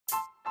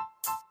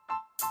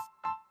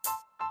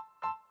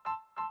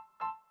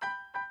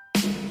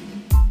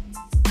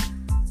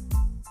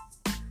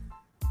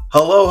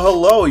Hello,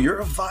 hello.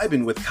 You're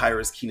vibing with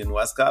Kyra's Keenan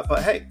Westcott,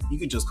 but hey, you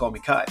can just call me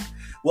Kai.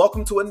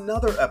 Welcome to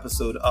another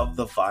episode of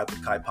the Vibe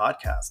with Kai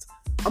podcast.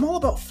 I'm all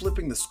about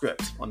flipping the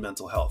script on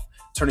mental health,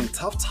 turning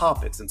tough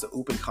topics into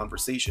open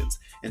conversations,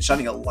 and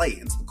shining a light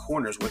into the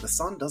corners where the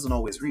sun doesn't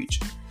always reach.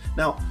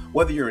 Now,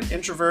 whether you're an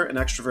introvert, an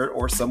extrovert,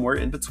 or somewhere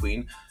in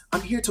between,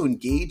 I'm here to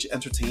engage,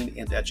 entertain,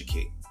 and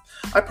educate.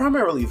 I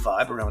primarily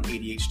vibe around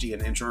ADHD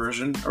and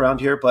introversion around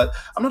here, but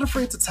I'm not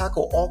afraid to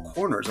tackle all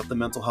corners of the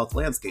mental health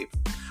landscape.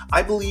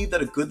 I believe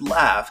that a good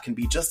laugh can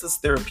be just as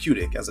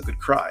therapeutic as a good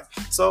cry,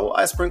 so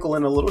I sprinkle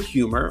in a little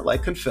humor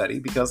like confetti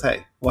because,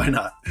 hey, why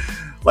not?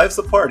 Life's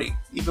a party,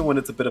 even when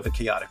it's a bit of a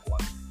chaotic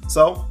one.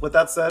 So, with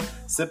that said,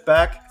 sit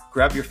back,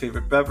 grab your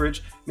favorite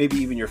beverage, maybe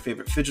even your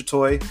favorite fidget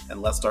toy,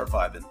 and let's start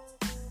vibing.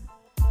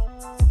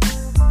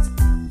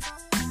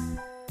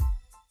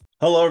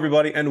 Hello,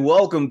 everybody, and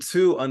welcome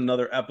to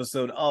another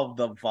episode of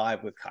the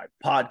Vibe with Kai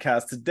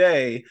podcast.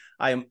 Today,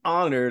 I am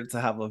honored to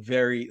have a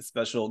very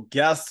special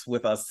guest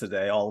with us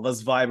today. All of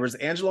us Vibers.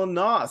 Angela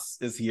Nauss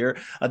is here,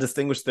 a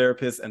distinguished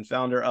therapist and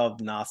founder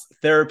of Nauss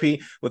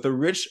Therapy with a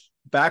rich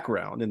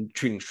background in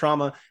treating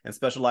trauma and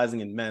specializing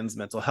in men's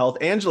mental health.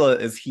 Angela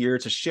is here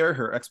to share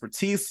her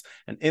expertise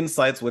and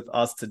insights with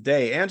us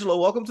today. Angela,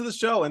 welcome to the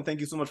show, and thank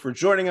you so much for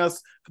joining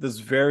us for this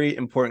very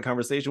important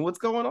conversation. What's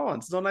going on?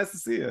 It's so nice to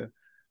see you.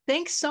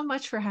 Thanks so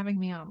much for having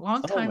me on.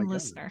 Long Oh my time God.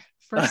 listener,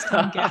 first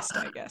time guest,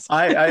 I guess.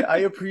 I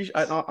appreciate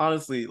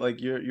honestly like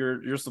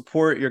your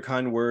support, your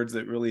kind words.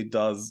 It really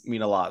does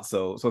mean a lot.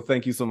 So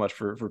thank you so much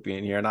for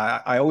being here. And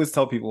I always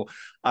tell people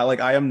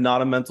I am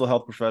not a mental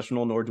health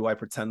professional, nor do I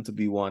pretend to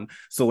be one.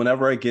 So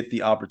whenever I get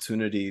the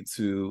opportunity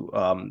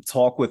to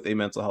talk with a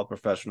mental health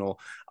professional,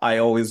 I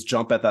always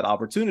jump at that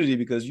opportunity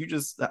because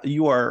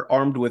you are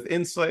armed with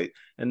insight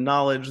and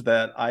knowledge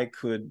that I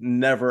could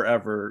never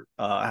ever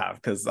have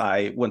because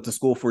I went to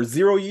school for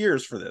 0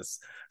 years for this.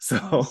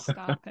 So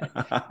stop it.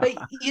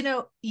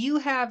 But you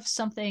have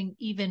something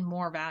even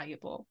more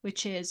valuable,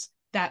 which is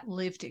that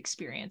lived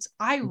experience.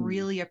 I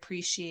really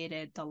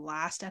appreciated the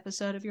last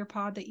episode of your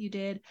pod that you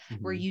did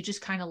where you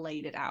just kind of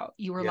laid it out.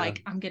 You were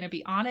like, I'm going to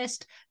be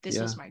honest. This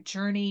was my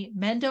journey.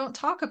 Men don't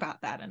talk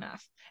about that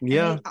enough.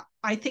 Yeah. And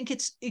I think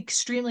it's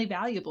extremely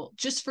valuable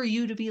just for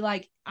you to be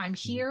like, I'm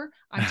here,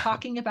 I'm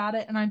talking about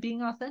it, and I'm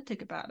being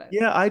authentic about it.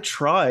 Yeah, I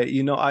try.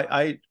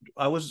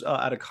 I was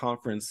at a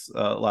conference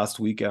last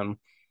weekend,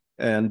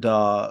 and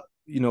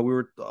we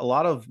were a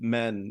lot of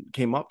men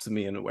came up to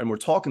me and were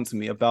talking to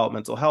me about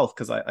mental health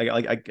because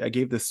I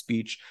gave this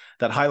speech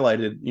that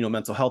highlighted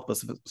mental health, but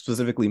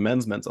specifically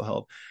men's mental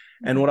health.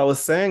 And what I was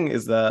saying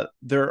is that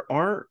there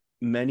aren't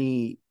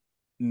many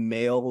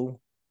male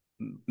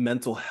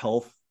mental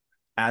health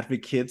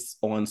advocates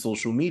on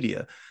social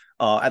media.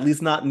 At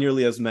least not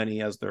nearly as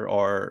many as there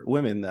are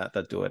women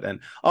that do it.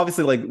 And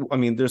obviously,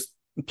 there's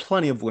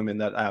plenty of women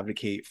that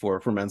advocate for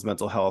men's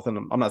mental health. And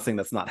I'm not saying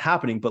that's not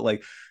happening, but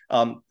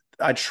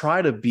I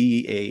try to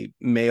be a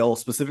male,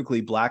 specifically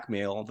Black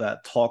male,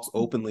 that talks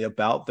openly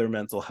about their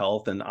mental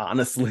health and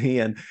honestly,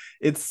 and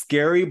it's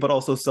scary, but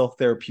also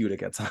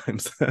self-therapeutic at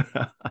times.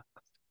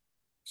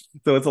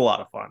 So it's a lot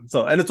of fun.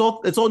 So, and it's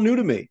all new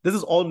to me. This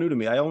is all new to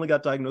me. I only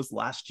got diagnosed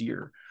last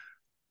year.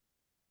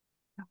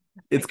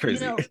 It's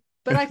crazy.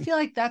 But I feel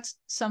like that's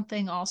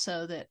something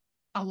also that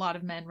a lot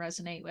of men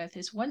resonate with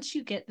is once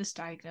you get this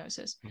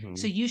diagnosis.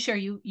 So you share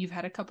you've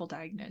had a couple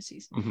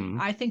diagnoses.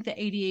 I think the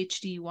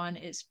ADHD one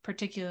is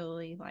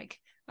particularly like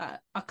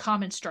a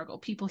common struggle.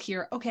 People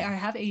hear, okay, I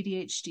have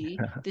ADHD.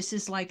 This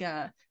is like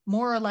a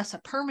more or less a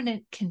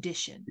permanent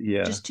condition.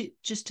 Yeah.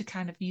 Just to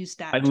kind of use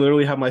that. I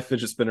literally have my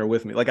fidget spinner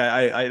with me.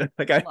 I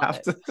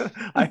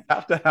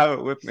have to have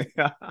it with me.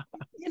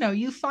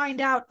 You find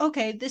out,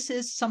 okay, this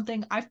is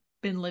something I've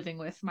been living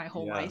with my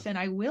whole life and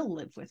I will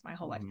live with my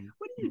whole life.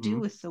 What do you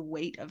do with the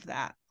weight of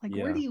that?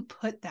 Where do you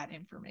put that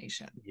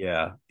information?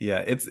 Yeah.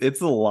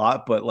 It's a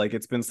lot, but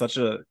it's been such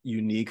a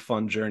unique,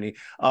 fun journey.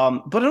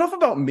 But enough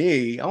about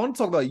me. I want to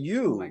talk about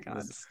you. Oh my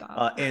God,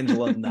 stop.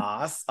 Angela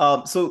Nauss.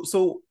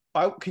 So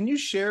can you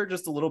share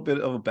just a little bit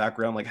of a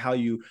background, like how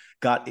you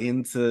got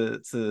into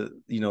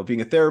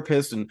being a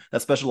therapist and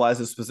that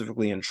specializes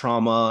specifically in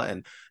trauma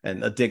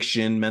and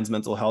addiction, men's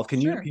mental health?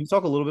 Can you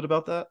talk a little bit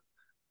about that?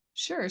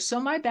 Sure. So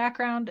my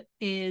background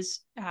is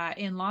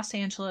in Los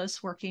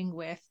Angeles, working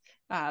with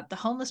the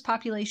homeless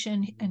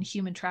population and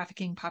human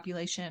trafficking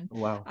population.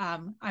 Wow.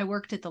 I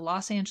worked at the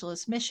Los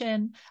Angeles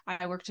Mission.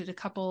 I worked at a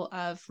couple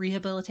of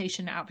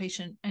rehabilitation,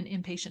 outpatient and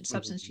inpatient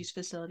substance use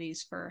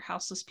facilities for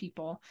houseless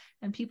people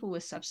and people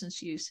with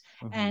substance use.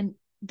 And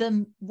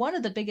one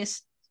of the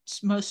biggest,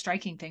 most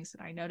striking things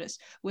that I noticed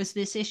was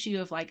this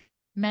issue of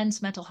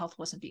men's mental health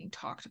wasn't being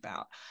talked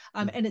about.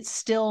 And it's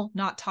still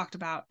not talked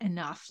about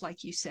enough.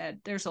 Like you said,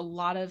 there's a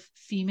lot of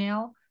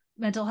female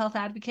mental health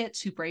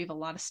advocates who brave a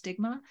lot of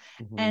stigma.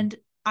 And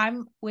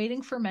I'm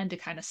waiting for men to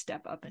kind of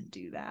step up and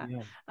do that.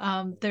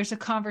 There's a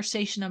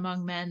conversation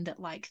among men that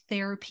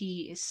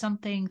therapy is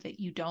something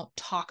that you don't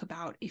talk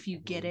about if you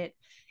get it.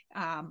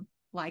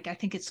 Like, I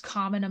think it's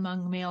common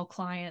among male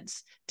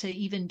clients to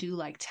even do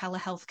like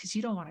telehealth because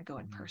you don't want to go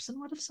in person.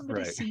 What if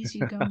somebody Right. sees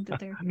you going to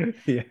their,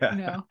 Yeah. you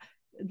know,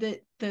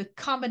 the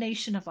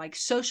combination of like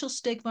social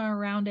stigma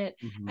around it,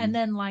 and Hmm.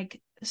 then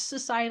like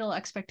societal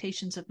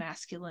expectations of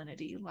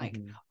masculinity. Like,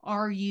 Hmm.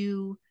 are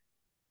you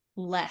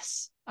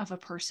less of a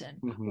person,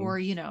 Hmm. or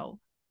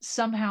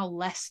somehow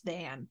less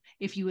than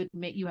if you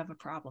admit you have a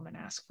problem and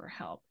ask for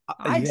help?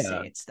 I'd say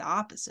Yeah. it's the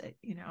opposite.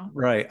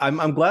 Right.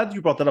 I'm glad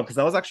you brought that up because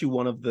that was actually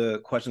one of the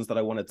questions that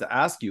I wanted to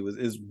ask you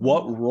is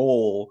what Mhm.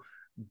 role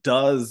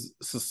does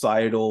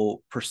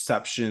societal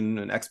perception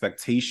and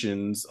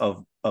expectations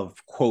of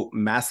quote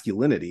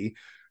masculinity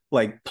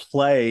like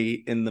play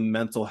in the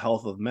mental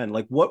health of men?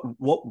 Like what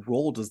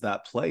role does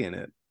that play in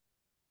it?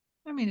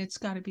 I mean, it's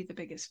got to be the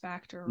biggest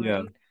factor, Yeah.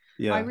 right?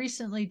 I Yeah.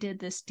 recently did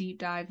this deep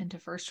dive into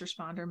first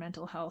responder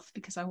mental health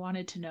because I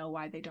wanted to know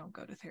why they don't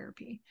go to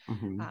therapy.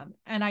 Hmm.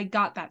 And I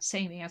got that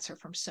same answer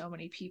from so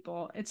many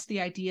people. It's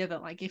the idea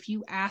that, like, if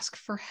you ask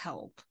for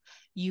help,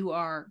 you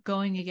are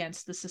going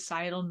against the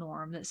societal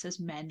norm that says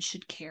men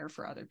should care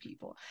for other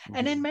people.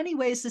 And in Hmm. many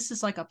ways, this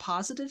is like a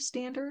positive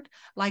standard.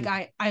 Like,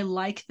 I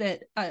like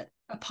that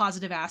a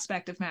positive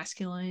aspect of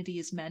masculinity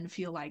is men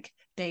feel like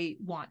they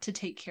want to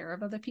take care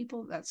of other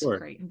people. That's Sure.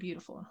 great and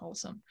beautiful and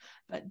wholesome.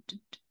 But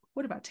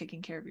what about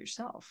taking care of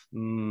yourself? I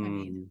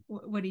mean,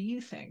 Mm. what do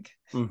you think?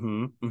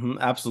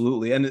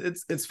 Absolutely. And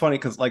it's funny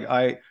because like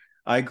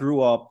I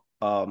grew up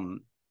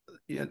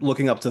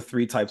looking up to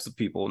three types of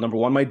people. Number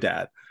one, my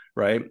dad,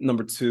 right?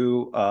 Number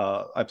two,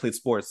 I played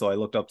sports, so I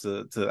looked up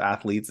to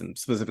athletes and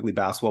specifically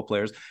basketball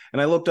players.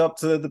 And I looked up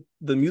to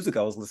the music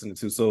I was listening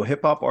to. So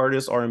hip hop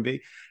artists,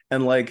 R&B,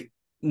 and like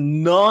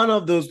none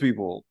of those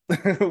people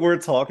were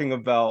talking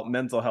about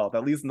mental health,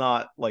 at least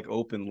not like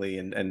openly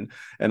and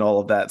all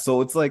of that.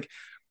 So it's like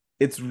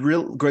it's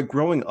real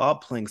growing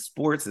up playing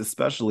sports,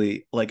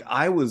 especially like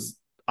I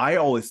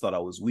always thought I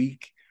was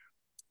weak.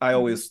 I Mhm.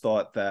 always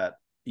thought that,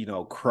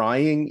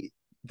 crying,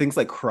 things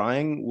like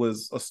crying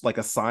was like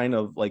a sign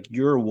of like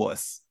you're a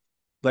wuss.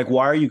 Like,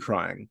 why are you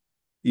crying?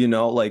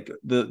 Like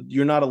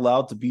you're not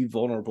allowed to be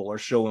vulnerable or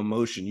show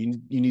emotion.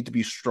 You need to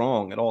be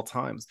strong at all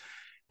times.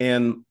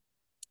 And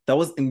that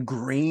was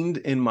ingrained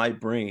in my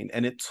brain.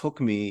 And it took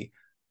me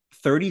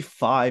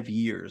 35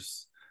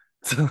 years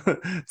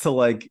to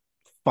like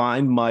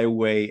find my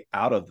way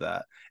out of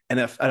that. And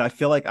I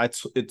feel like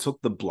it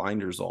took the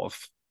blinders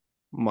off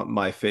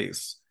my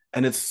face.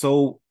 And it's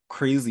so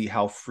crazy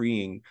how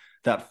freeing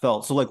that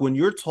felt. So like when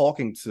you're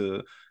talking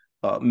to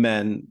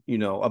men,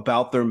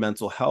 about their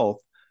mental health,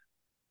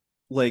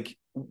 like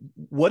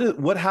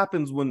what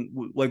happens when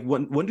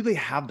do they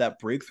have that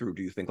breakthrough,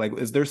 do you think? Like,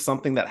 is there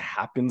something that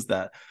happens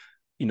that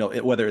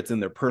whether it's in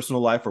their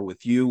personal life or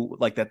with you,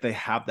 like that they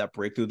have that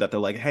breakthrough that they're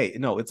like, hey,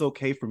 no, it's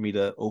okay for me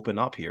to open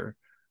up here?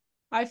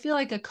 I feel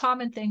like a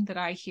common thing that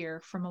I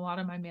hear from a lot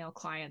of my male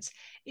clients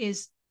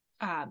is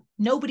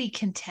nobody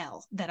can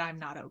tell that I'm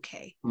not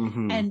okay.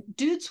 Mm-hmm. And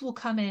dudes will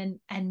come in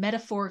and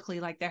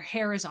metaphorically, like, their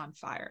hair is on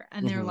fire.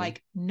 And they're Mm-hmm.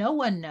 like, no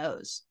one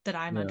knows that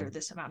I'm Yeah. under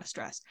this amount of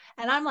stress.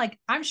 And I'm like,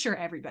 I'm sure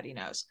everybody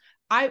knows.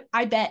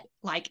 I bet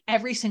like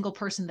every single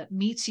person that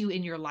meets you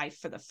in your life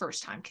for the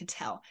first time can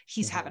tell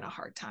he's having Mm-hmm. a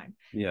hard time.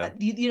 Yeah.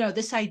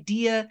 This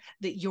idea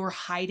that you're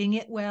hiding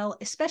it well,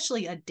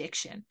 especially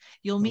addiction.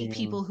 You'll meet Mm-hmm.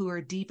 people who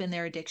are deep in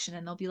their addiction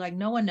and they'll be like,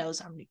 no one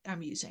knows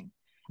I'm using.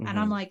 And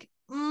I'm Mm-hmm. like,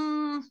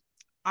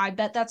 I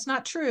bet that's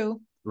not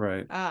true.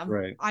 Right.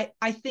 Right.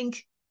 I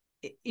think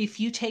if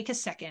you take a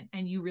second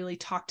and you really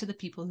talk to the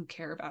people who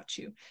care about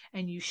you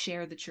and you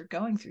share that you're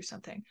going through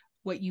something,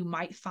 what you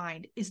might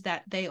find is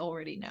that they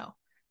already know.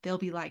 They'll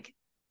be like,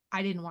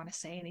 I didn't want to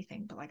say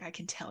anything, but like, I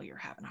can tell you're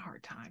having a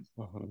hard time.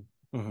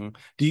 Mm-hmm. Mm-hmm.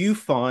 Do you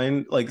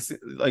find like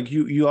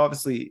you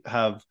obviously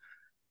have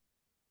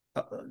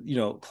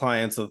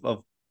clients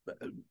of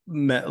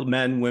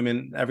men,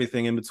 women,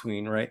 everything in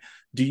between, right?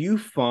 Do you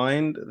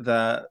find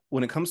that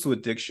when it comes to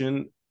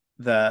addiction,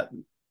 that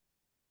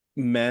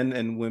men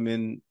and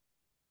women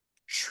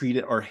treat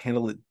it or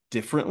handle it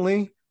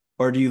differently?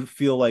 Or do you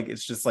feel like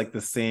it's just like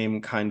the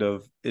same kind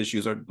of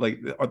issues?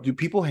 Do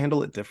people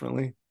handle it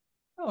differently?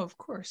 Oh, of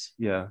course.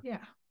 Yeah. Yeah.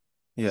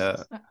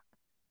 Yeah.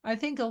 I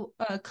think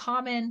a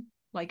common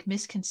like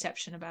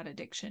misconception about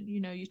addiction,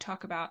 you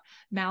talk about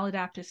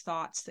maladaptive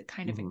thoughts that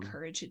kind of Mm-hmm.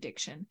 encourage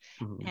addiction.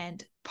 Mm-hmm.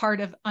 And part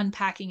of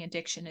unpacking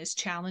addiction is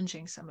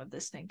challenging some of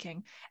this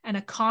thinking. And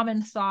a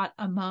common thought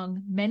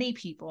among many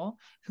people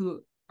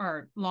who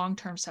are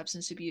long-term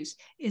substance abuse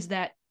is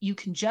that you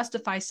can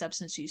justify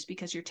substance use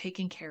because you're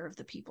taking care of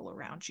the people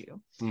around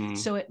you. Mm-hmm.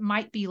 So it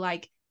might be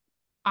like,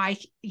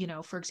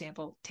 for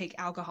example, take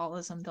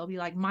alcoholism. They'll be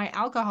like, my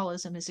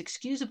alcoholism is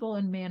excusable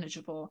and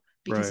manageable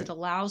because Right. it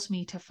allows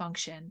me to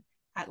function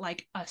at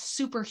like a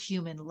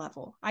superhuman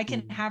level. I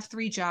can Mm-hmm. have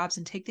three jobs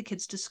and take the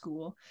kids to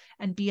school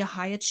and be a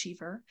high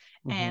achiever.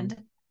 Mm-hmm.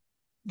 And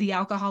the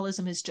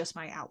alcoholism is just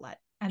my outlet.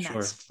 And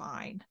that's Sure.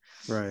 fine.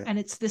 Right. And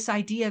it's this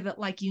idea that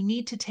like you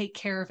need to take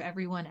care of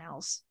everyone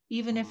else,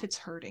 even if it's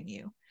hurting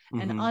you.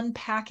 And Mm-hmm.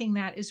 unpacking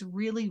that is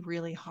really,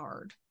 really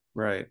hard.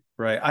 Right.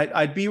 Right.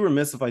 I'd be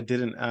remiss if I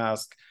didn't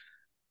ask,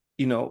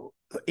 you know,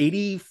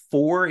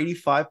 84,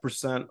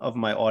 85% of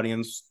my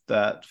audience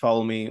that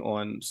follow me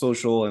on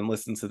social and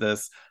listen to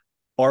this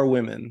are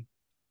women.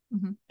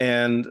 Mhm.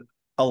 And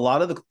a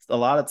lot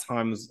of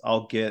times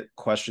I'll get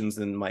questions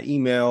in my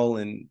email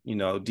and, you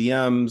know,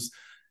 DMs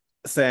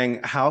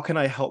saying, how can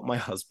I help my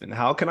husband?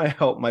 How can I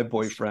help my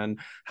boyfriend?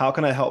 How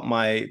can I help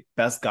my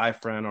best guy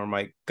friend or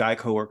my guy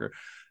coworker?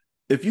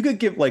 If you could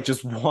give like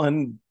just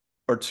one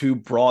or two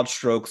broad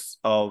strokes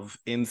of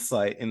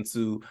insight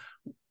into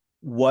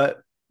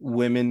what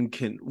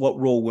what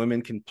role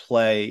women can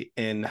play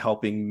in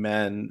helping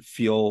men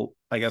feel,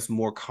 I guess,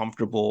 more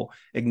comfortable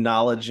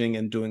acknowledging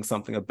and doing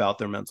something about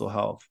their mental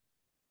health.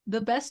 The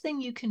best thing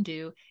you can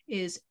do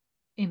is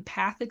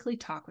empathically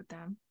talk with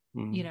them.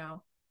 You Mm-hmm.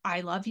 know,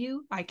 I love you,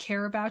 I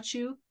care about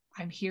you,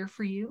 I'm here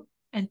for you,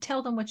 and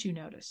tell them what you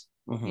notice.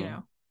 You Mm-hmm.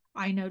 know,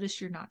 I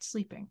notice you're not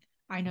sleeping.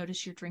 I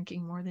notice you're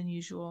drinking more than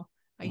usual.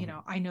 You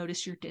know, I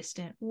notice you're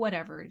distant,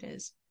 whatever it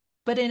is,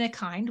 but in a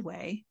kind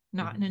way,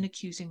 not in Mm-hmm. an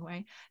accusing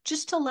way,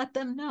 just to let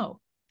them know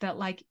that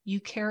like you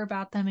care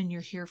about them and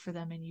you're here for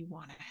them and you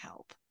want to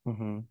help.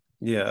 Mm-hmm.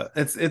 Yeah,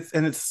 it's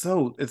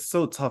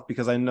so tough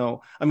because I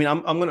know, I mean,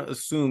 I'm gonna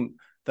assume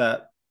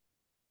that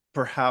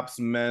perhaps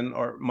men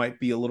are might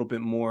be a little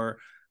bit more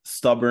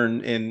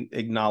stubborn in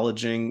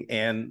acknowledging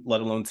and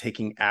let alone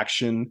taking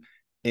action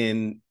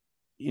in,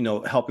 you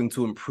know, helping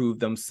to improve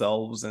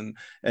themselves and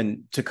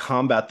to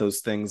combat those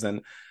things.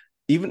 And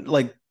even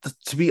like,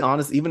 to be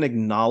honest, even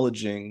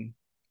acknowledging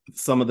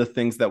some of the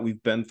things that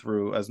we've been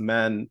through as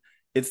men,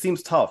 it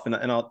seems tough. And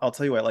I'll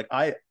tell you why. Like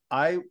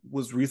I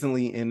was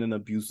recently in an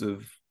abusive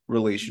Mm-hmm.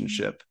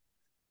 relationship,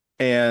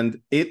 and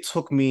it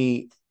took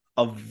me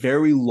a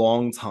very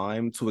long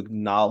time to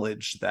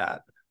acknowledge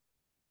that,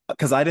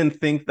 because I didn't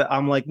think that,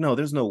 I'm like, no,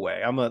 there's no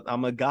way. I'm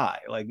a guy.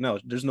 Like, no,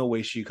 there's no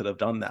way she could have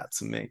done that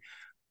to me.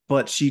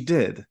 But she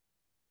did.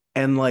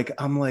 And like,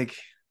 I'm like,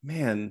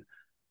 man,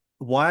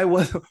 why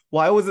was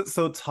why was it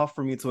so tough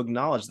for me to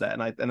acknowledge that?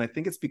 And I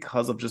think it's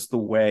because of just the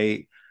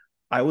way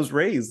I was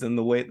raised and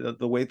the way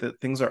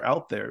that things are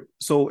out there.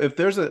 So if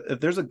there's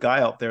a guy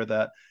out there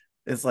that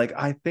is like,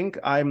 I think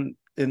I'm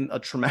in a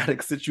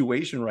traumatic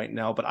situation right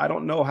now, but I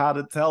don't know how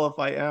to tell if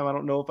I am. I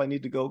don't know if I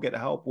need to go get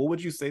help. What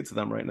would you say to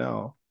them right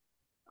now?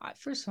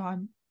 First of all,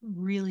 I'm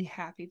really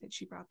happy that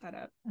you brought that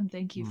up. And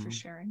thank you for Mm-hmm.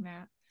 sharing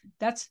that.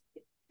 That's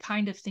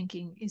kind of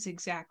thinking is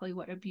exactly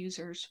what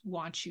abusers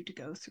want you to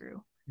go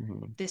through.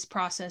 Mm-hmm. This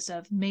process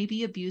of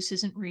maybe abuse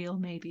isn't real,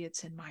 maybe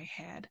it's in my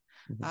head.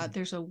 Mm-hmm.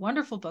 There's a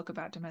wonderful book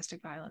about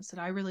domestic violence that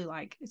I really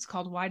like. It's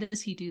called Why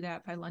Does He Do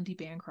That by Lundy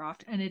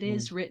Bancroft, and it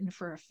is written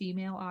for a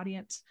female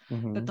audience. But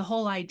Mm-hmm. the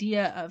whole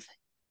idea of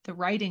the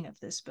writing of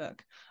this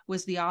book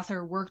was the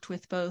author worked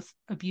with both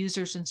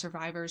abusers and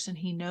survivors, and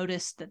he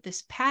noticed that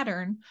this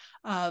pattern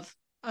of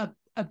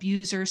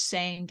abusers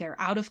saying they're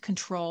out of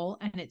control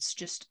and it's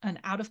just an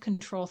out of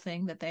control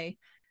thing that they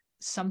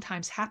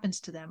sometimes happens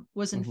to them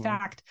was in Mm-hmm.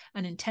 fact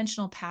an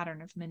intentional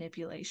pattern of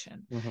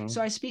manipulation. Mm-hmm. So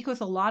I speak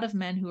with a lot of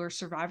men who are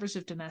survivors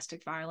of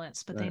domestic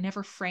violence, but they Right.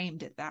 never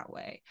framed it that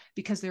way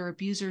because their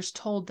abusers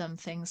told them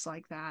things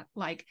like that,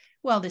 like,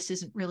 well, this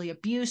isn't really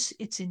abuse,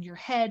 it's in your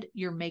head,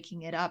 you're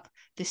making it up,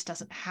 this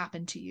doesn't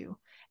happen to you.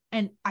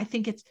 And I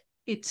think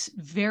it's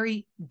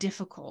very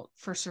difficult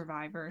for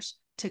survivors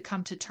to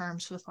come to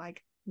terms with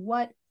like,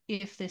 what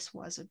if this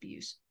was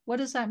abuse? What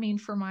does that mean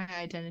for my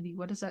identity?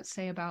 What does that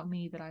say about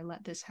me that I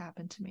let this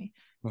happen to me?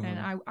 And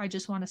Mm-hmm. I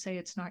just want to say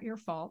it's not your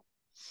fault.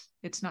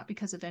 It's not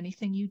because of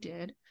anything you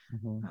did.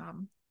 Mm-hmm.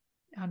 Um,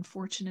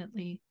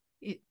 Unfortunately,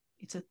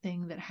 it's a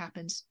thing that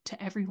happens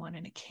to everyone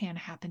and it can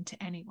happen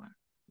to anyone.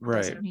 It Right.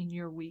 doesn't mean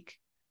you're weak.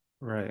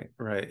 Right,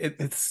 right.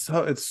 It's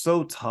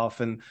so tough,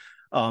 and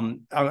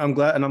I'm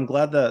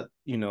glad that,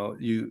 you know,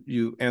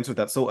 you answered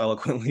that so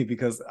eloquently,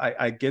 because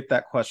I get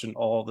that question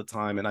all the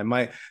time, and I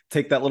might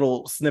take that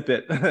little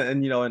snippet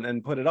and, you know,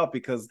 and put it up,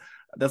 because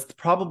that's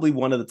probably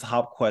one of the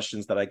top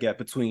questions that I get,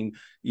 between,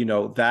 you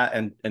know, that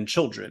and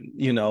children.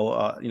 You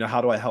know,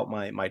 how do I help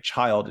my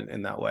child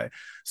in that way?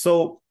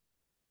 So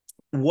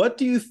what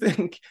do you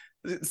think,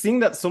 seeing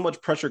that so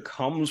much pressure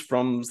comes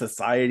from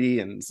society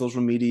and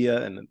social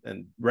media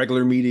and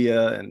regular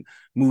media and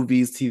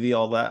movies, TV,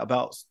 all that,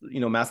 about, you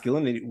know,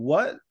 masculinity,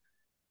 what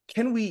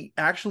can we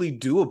actually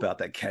do about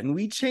that? Can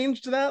we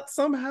change that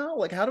somehow?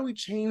 Like, how do we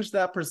change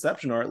that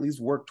perception, or at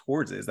least work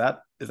towards it? Is that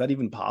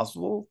even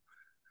possible?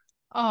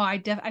 Oh, I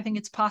think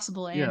it's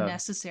possible and Yeah.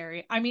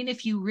 necessary. I mean,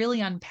 if you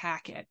really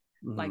unpack it,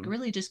 like Hmm.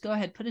 really just go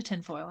ahead, put a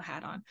tinfoil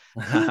hat on.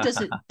 Who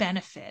does it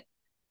benefit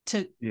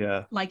to,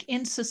 Yeah. like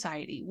in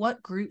society,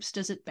 what groups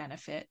does it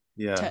benefit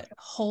Yeah. to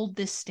hold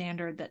this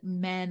standard that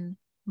men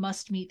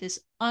must meet this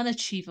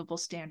unachievable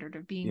standard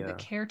of being the Yeah.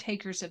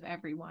 caretakers of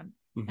everyone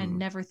and Hmm.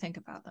 never think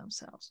about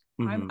themselves?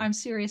 Hmm. I'm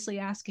seriously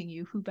asking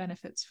you, who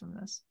benefits from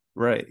this?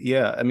 Right.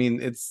 Yeah. I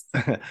mean, it's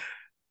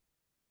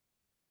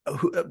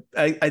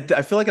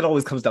I feel like it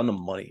always comes down to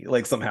money,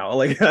 like somehow.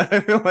 Like I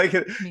feel like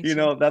it, Me you too.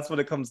 know, that's what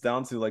it comes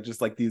down to, like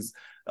just like these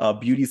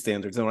beauty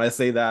standards. And when I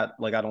say that,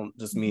 like, I don't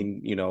just Mhm.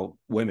 mean, you know,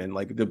 women,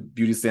 like the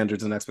beauty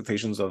standards and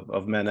expectations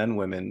of men and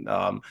women.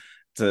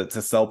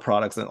 to sell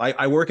products. And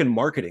I work in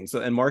marketing.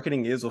 So, and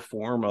marketing is a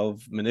form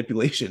of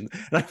manipulation.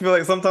 And I feel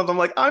like sometimes I'm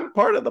like, I'm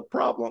part of the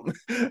problem.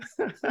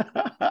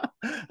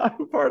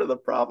 I'm part of the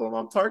problem.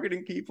 I'm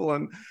targeting people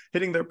and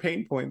hitting their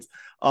pain points.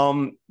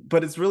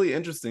 But it's really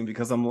interesting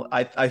because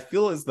I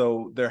feel as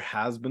though there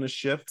has been a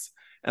shift,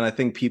 and I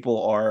think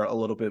people are a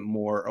little bit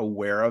more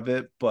aware of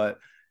it. But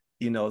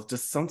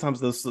just sometimes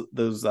those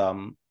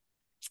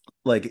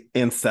like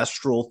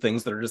ancestral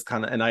things that are just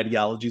kind of, and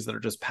ideologies that are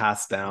just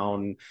passed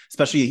down,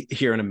 especially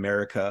here in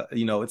America,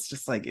 it's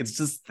just like, it's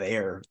just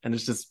there. And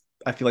it's just,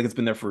 I feel like it's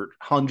been there for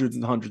hundreds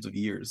and hundreds of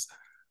years.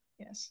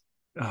 Yes.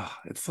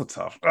 It's so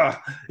tough.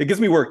 It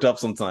gets me worked up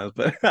sometimes,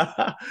 but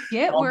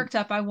Get worked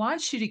up. I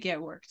want you to get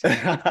worked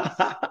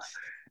up.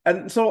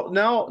 And so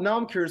now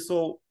I'm curious.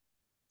 So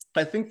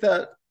I think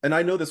that, and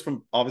I know this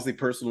from obviously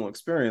personal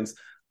experience,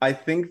 I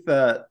think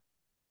that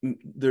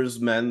there's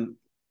men,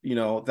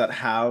 that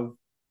have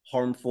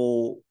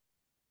harmful,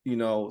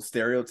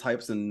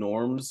 stereotypes and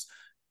norms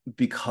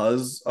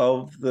because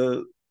of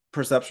the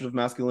perception of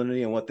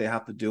masculinity and what they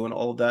have to do and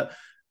all of that.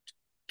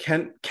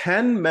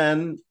 Can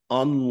men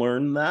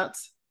unlearn that?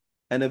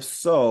 And if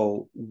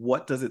so,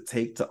 what does it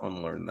take to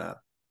unlearn that?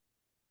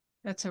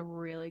 That's a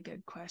really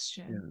good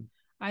question.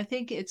 Yeah. I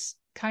think it's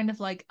kind of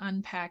like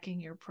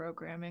unpacking your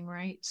programming,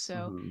 right? So,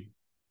 Mm-hmm.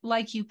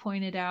 like you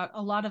pointed out,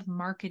 a lot of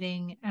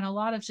marketing and a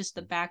lot of just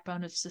the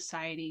backbone of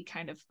society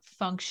kind of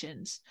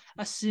functions,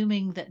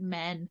 assuming that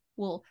men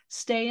will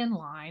stay in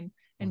line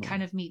and Mm-hmm.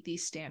 kind of meet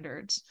these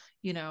standards.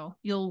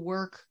 You'll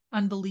work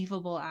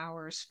unbelievable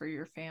hours for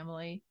your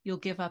family. You'll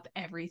give up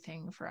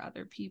everything for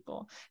other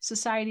people.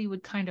 Society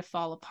would kind of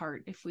fall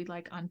apart if we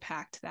like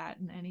unpacked that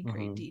in any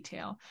great Mm-hmm.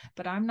 detail.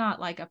 But I'm not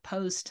like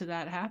opposed to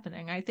that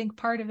happening. I think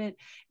part of it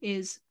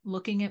is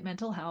looking at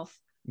mental health.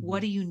 What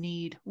Mm-hmm. do you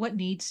need? What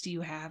needs do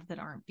you have that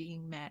aren't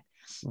being met?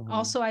 Mm-hmm.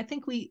 Also, I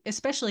think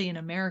especially in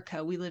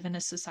America, we live in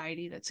a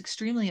society that's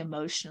extremely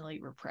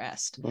emotionally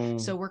repressed. Mm-hmm.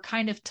 So we're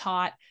kind of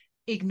taught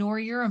ignore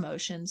your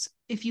emotions.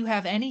 If you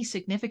have any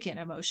significant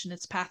emotion,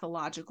 it's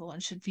pathological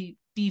and should be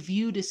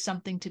viewed as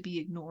something to be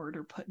ignored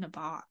or put in a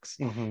box.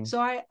 Mm-hmm. So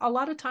a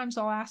lot of times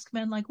I'll ask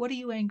men, like, what are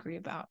you angry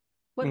about?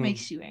 What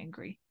makes you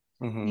angry?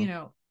 Mm-hmm. you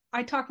know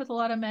I talk with a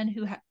lot of men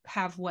who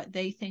have what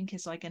they think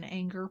is like an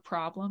anger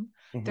problem.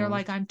 They're Mm-hmm.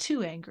 like, I'm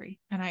too angry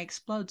and I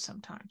explode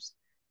sometimes.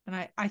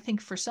 And I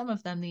think for some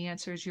of them the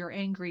answer is you're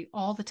angry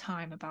all the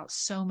time about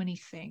so many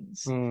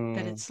things that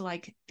Mm-hmm. it's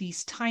like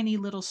these tiny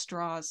little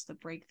straws that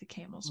break the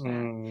camel's back.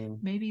 Mm-hmm.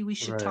 Maybe we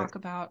should Right. talk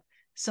about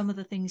some of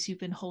the things you've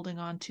been holding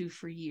on to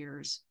for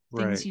years,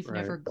 things Right. you've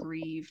Right. never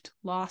grieved,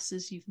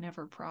 losses you've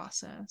never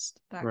processed,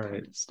 that Right.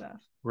 kind of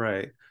stuff.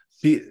 Right.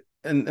 Be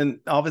and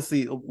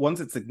obviously once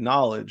it's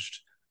acknowledged,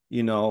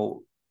 you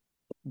know,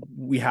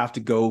 we have to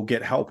go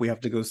get help. We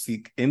have to go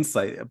seek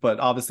insight. But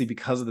obviously,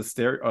 because of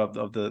the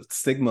of the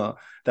stigma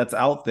that's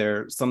out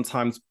there,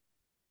 sometimes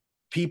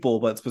people,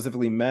 but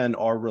specifically men,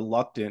 are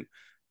reluctant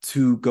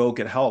to go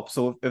get help.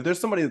 So if there's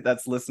somebody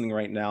that's listening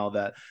right now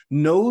that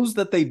knows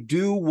that they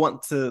do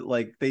want to,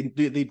 like, they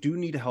do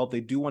need help,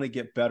 they do want to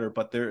get better,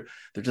 but they're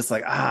just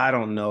like, I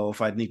don't know if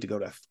I'd need to go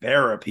to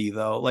therapy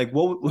though. Like,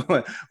 what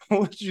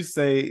would you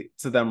say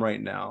to them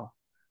right now?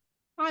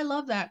 I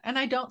love that. And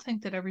I don't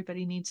think that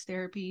everybody needs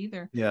therapy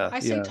either. Yeah, I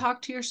say yeah.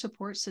 talk to your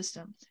support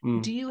system.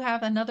 Mm, Do you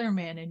have another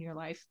man in your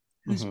life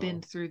who's mm-hmm,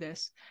 been through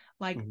this?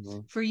 Like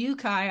mm-hmm, for you,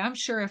 Kai, I'm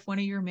sure if one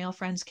of your male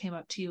friends came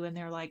up to you and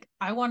they're like,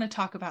 I want to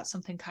talk about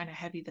something kind of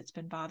heavy that's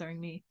been bothering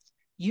me,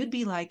 you'd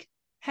be like,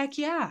 heck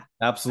yeah.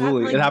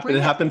 absolutely. Bring It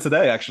it. happened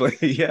today, actually.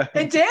 Yeah.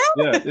 It did?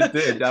 Yeah, it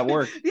did. That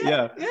worked. Yeah,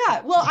 Yeah.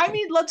 yeah. Well, I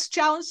mean, let's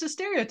challenge the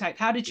stereotype.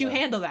 How did you Yeah.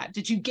 handle that?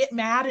 Did you get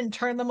mad and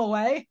turn them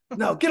away?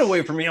 No, get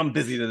away from me. I'm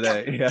busy Yeah,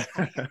 today. get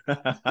away.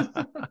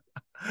 Yeah.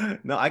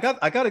 No, I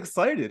got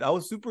excited. I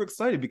was super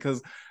excited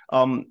because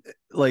um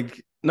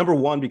like number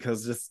one,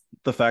 because just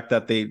the fact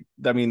that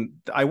I mean,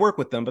 I work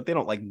with them, but they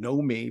don't like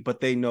know me, but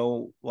they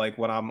know like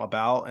what I'm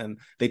about, and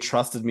they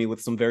trusted me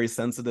with some very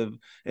sensitive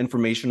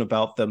information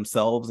about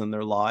themselves and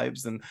their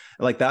lives, and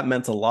like that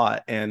meant a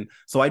lot. And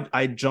so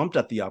I jumped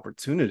at the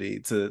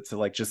opportunity to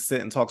like just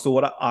sit and talk. So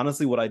what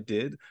I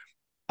did,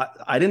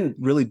 I didn't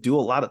really do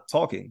a lot of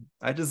talking.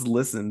 I just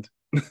listened.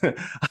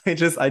 I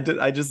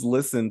just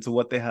listened to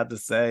what they had to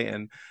say,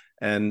 and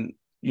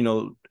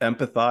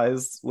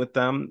empathized with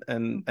them,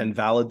 and Mhm.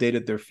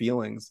 validated their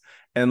feelings.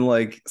 And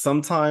like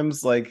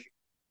sometimes like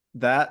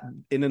that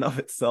in and of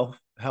itself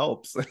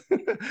helps.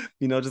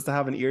 Just to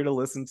have an ear to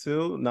listen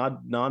to,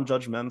 not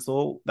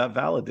non-judgmental, that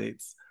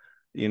validates,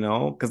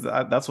 because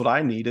that's what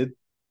I needed.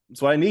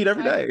 It's what I need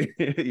every I day.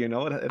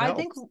 It I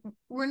think helps.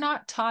 we're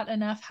not taught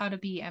enough how to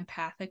be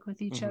empathic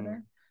with each Mm-hmm.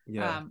 other.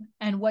 Yeah.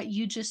 And what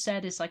you just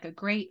said is like a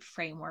great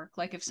framework.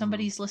 Like if Mm-hmm.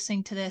 somebody's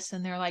listening to this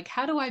and they're like,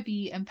 how do I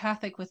be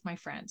empathic with my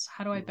friends?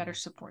 How do I Mm-hmm. better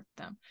support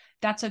them?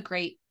 That's a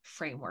great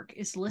framework,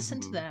 is listen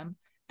to Mm-hmm. them.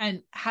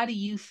 And how do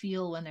you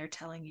feel when they're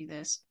telling you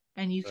this?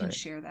 And you can Right.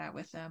 share that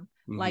with them.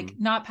 Like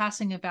Mm-hmm. not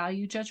passing a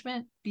value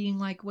judgment, being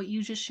like, what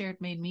you just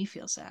shared made me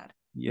feel sad,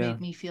 Yeah.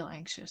 made me feel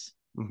anxious.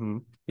 Mm-hmm.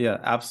 Yeah,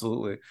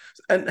 absolutely.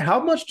 And how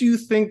much do you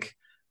think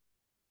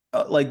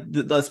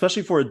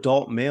especially for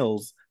adult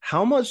males,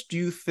 how much do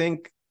you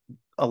think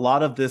a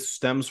lot of this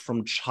stems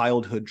from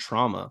childhood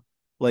trauma?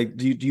 Like,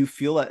 do you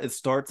feel that it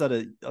starts at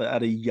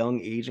a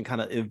young age and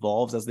kind of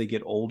evolves as they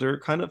get older,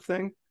 kind of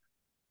thing?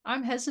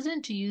 I'm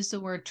hesitant to use the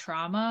word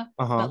trauma,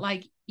 but Uh-huh.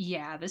 like,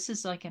 yeah, this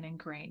is like an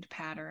ingrained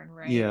pattern,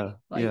 right? Yeah,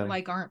 Like, yeah,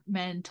 like aren't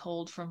men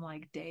told from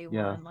like day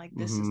yeah. one, like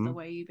this is Mm-hmm. the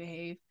way you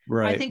behave? I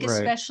Right, think right.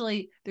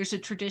 especially there's a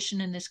tradition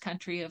in this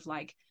country of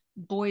like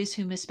boys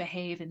who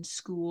misbehave in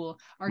school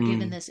are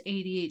given Mm. this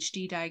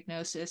ADHD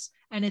diagnosis,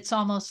 and it's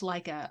almost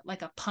like a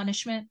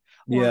punishment,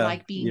 or Yeah,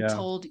 like being yeah.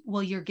 told,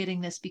 well, you're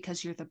getting this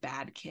because you're the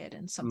bad kid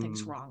and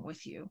something's Mm. wrong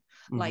with you.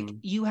 Like Mm-hmm.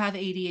 you have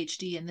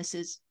ADHD and this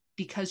is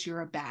because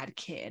you're a bad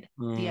kid,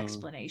 the Mm.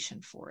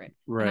 explanation for it.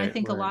 And I Right,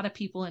 think a right, lot of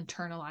people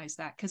internalize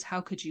that because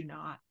how could you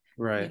not?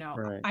 You right, know,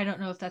 right. I don't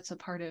know if that's a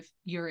part of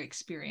your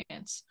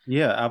experience.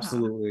 Yeah, Uh,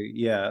 absolutely.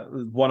 Yeah,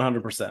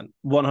 100%.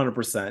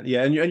 100%.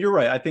 Yeah, and you're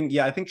right. I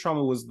think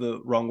trauma was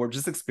the wrong word.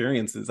 Just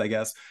experiences, I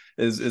guess,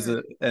 is sure.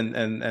 a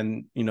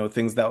and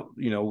things that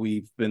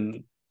we've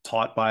been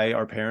taught by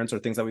our parents or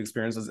things that we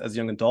experience as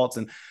young adults.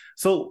 And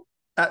so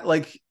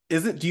like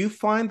is it do you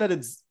find that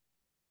it's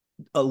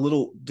a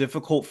little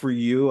difficult for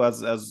you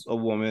as a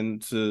woman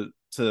to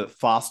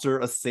foster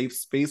a safe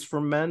space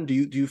for men? Do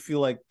you feel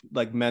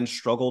like men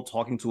struggle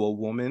talking to a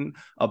woman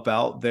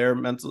about their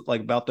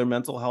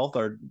mental health,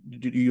 or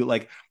do you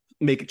like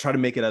try to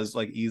make it as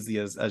like easy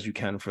as you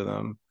can for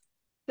them?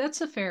 That's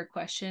a fair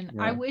question.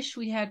 I Yeah. wish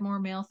we had more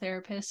male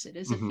therapists. It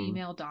is a Mm-hmm.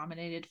 female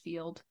dominated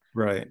field.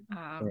 Right.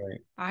 Um,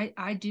 Right.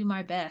 I do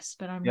my best,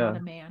 but I'm not Yeah.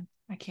 a man.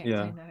 I can't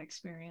Yeah. claim that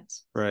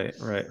experience. Right,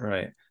 right,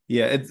 right.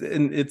 Yeah,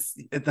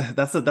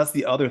 that's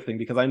the other thing,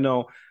 because I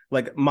know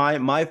like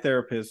my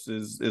therapist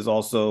is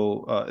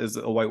also is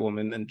a white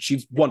woman, and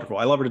she's wonderful.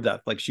 I love her to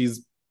death. Like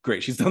she's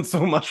great. She's done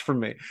so much for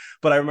me.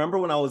 But I remember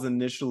when I was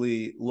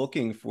initially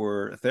looking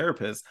for a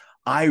therapist,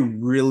 I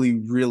really,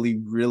 really,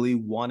 really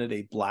wanted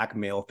a black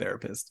male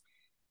therapist.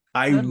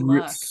 Good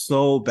luck.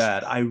 So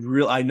bad.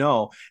 I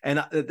know. And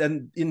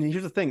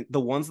here's the thing,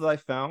 the ones that I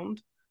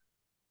found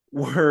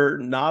were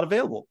not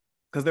available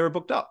because they were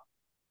booked up,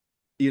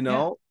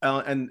 Yeah.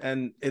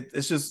 and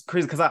it's just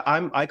crazy because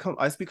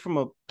I speak from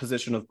a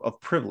position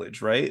of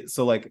privilege, right?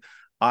 So like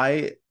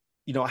I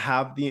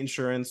have the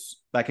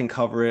insurance that can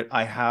cover it.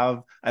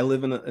 I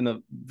live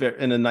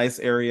in a nice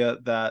area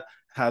that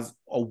has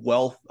a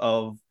wealth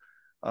of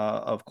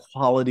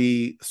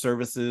quality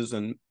services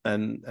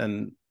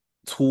and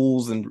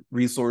tools and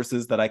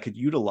resources that I could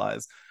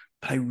utilize.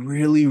 But I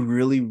really,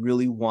 really,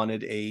 really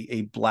wanted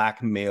a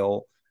black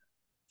male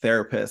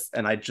therapist,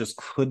 and I just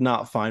could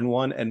not find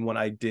one. And when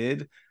I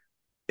did,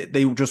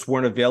 they just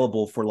weren't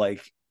available for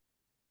like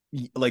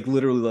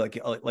literally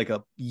like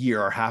a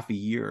year or half a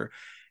year.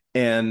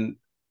 And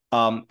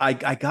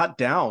I got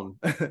down.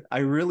 I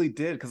really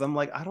did, because I'm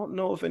like, I don't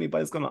know if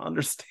anybody's going to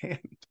understand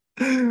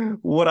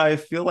what I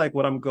feel like,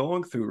 what I'm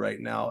going through right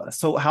now.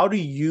 So how do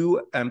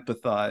you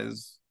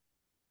empathize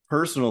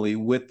personally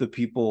with the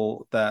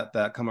people that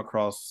come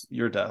across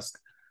your desk?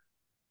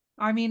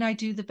 I mean, I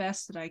do the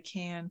best that I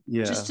can.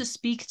 Just Yeah. to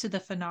speak to the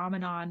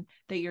phenomenon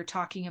that you're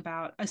talking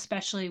about,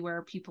 especially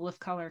where people of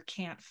color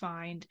can't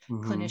find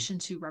Mm-hmm.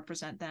 clinicians who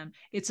represent them.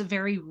 It's a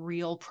very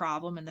real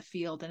problem in the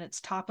field, and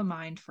it's top of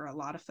mind for a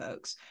lot of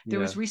folks. There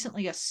Yeah. was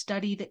recently a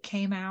study that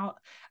came out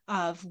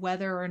of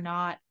whether or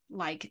not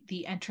like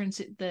the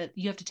entrance that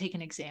you have to take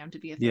an exam to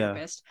be a Yeah.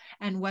 therapist,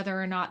 and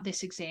whether or not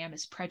this exam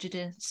is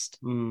prejudiced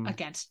Mm.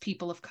 against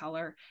people of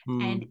color,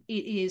 and Mm.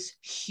 it is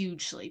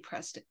hugely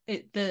pressed.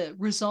 The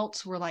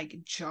results were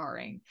like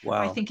jarring. I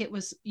Wow. think it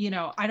was,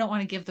 I don't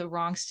want to give the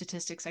wrong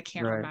statistics. I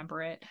can't Right.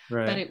 remember it, but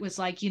Right. it was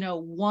like,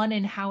 one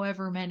in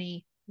however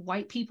many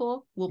white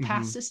people will Mm-hmm.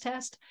 pass this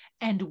test,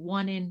 and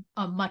one in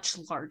a much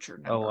larger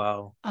Oh number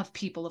wow. of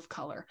people of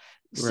color.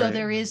 So Right.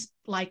 there is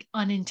like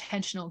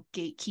unintentional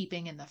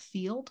gatekeeping in the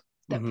field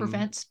that Mm-hmm.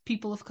 prevents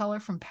people of color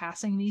from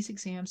passing these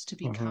exams to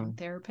become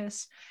Mm-hmm.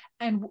 therapists.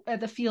 And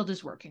the field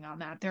is working on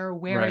that. They're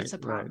aware Right. it's a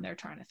Right. problem. They're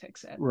trying to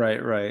fix it.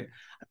 Right. Right.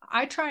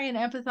 I try and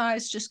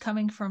empathize just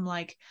coming from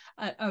like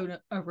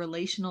a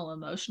relational,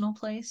 emotional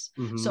place.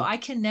 So Mm-hmm. I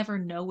can never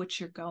know what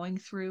you're going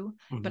through,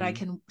 but I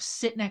Mm-hmm. can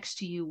sit next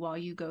to you while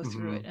you go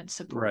through Mm-hmm. it and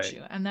support Right.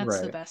 you. And that's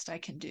the Right. best I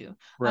can do.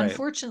 Right.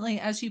 Unfortunately,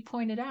 as you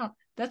pointed out,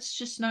 that's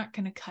just not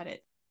going to cut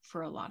it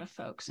for a lot of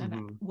folks. And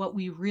Mm-hmm. what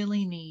we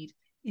really need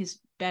is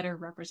better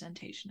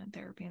representation in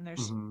therapy. And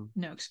there's Mm-hmm.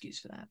 no excuse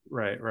for that.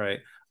 Right. Right.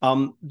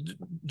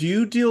 Do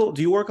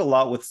you work a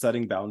lot with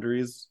setting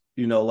boundaries?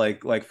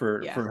 Like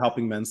Yeah. for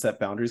helping men set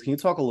boundaries. Can you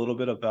talk a little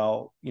bit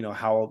about,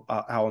 how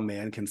a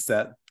man can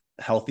set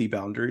healthy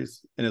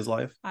boundaries in his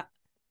life? I,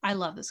 I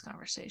love this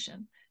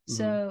conversation. Mm-hmm.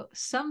 So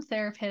some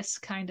therapists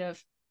kind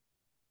of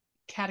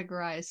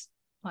categorize,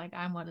 like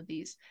I'm one of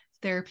these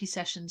therapy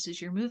sessions, as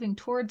you're moving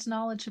towards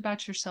knowledge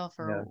about yourself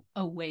Yeah. or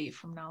away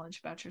from knowledge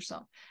about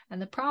yourself.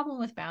 And the problem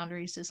with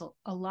boundaries is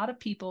a lot of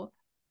people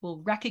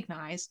will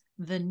recognize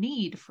the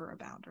need for a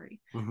boundary,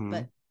 Mm-hmm.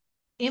 but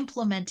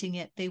implementing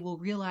it, they will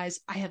realize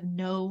I have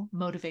no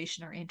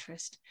motivation or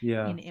interest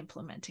in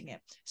implementing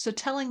it. So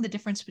telling the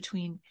difference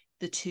between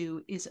the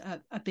two is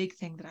a big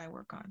thing that I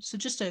work on. So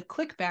just a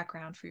quick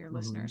background for your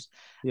listeners.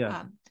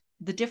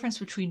 The difference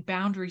between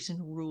boundaries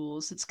and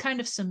rules, it's kind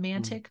of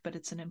semantic, but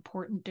it's an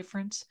important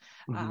difference.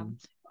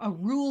 A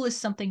rule is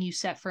something you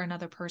set for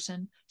another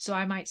person. So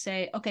I might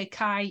say, okay,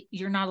 Kai,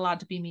 you're not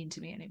allowed to be mean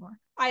to me anymore.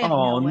 I have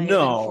no way of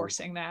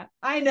enforcing that.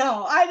 I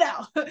know.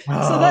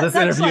 So this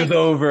interview's like,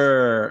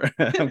 over.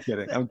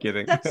 I'm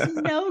kidding. That's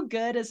no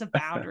good as a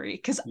boundary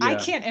because I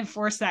can't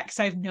enforce that because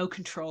I have no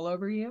control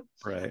over you.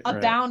 A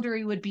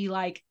boundary would be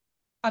like,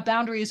 a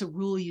boundary is a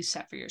rule you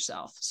set for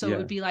yourself. So it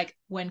would be like,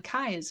 when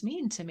Kai is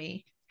mean to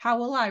me, how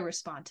will I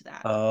respond to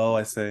that? Oh,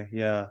 I see.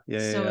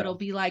 So it'll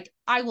be like,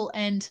 I will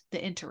end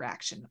the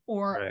interaction,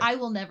 or I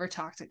will never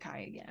talk to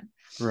Kai again.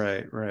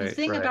 Right. The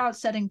thing about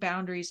setting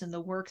boundaries and the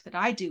work that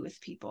I do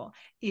with people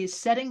is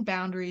setting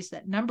boundaries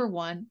that, number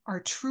one,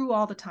 are true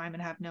all the time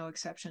and have no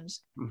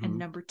exceptions. And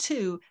number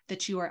two,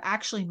 that you are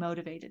actually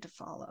motivated to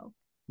follow.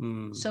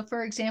 So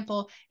for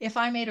example, if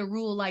I made a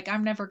rule like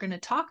I'm never going to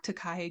talk to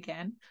Kai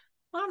again,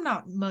 I'm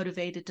not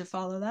motivated to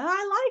follow that.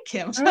 I like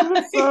him.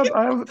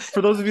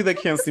 For those of you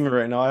that can't see me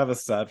right now, I have a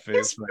sad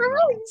face. Right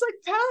now. He's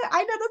like,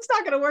 I know that's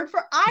not going to work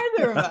for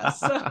either of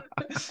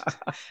us.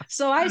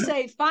 So I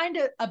say, find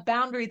a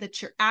boundary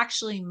that you're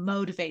actually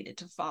motivated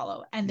to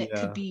follow and that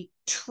could be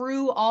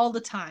true all the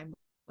time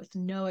with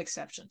no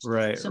exceptions.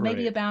 So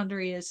maybe a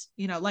boundary is,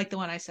 like the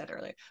one I said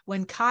earlier.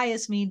 When Kai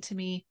is mean to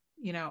me,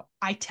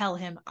 I tell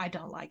him I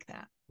don't like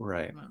that.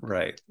 Right.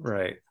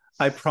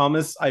 I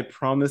promise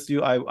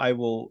you, I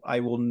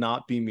will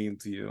not be mean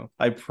to you.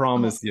 I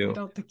promise you. I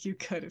don't think you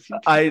could if you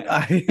tried.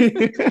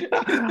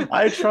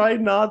 I tried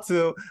not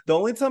to. The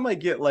only time I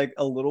get like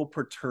a little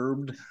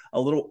perturbed,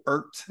 a little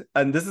irked,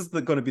 and this is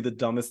going to be the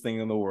dumbest thing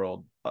in the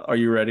world. Are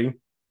you ready?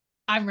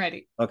 I'm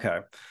ready. Okay.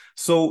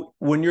 So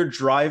when you're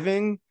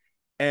driving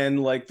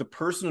and like the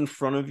person in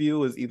front of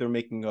you is either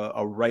making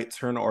a right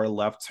turn or a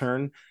left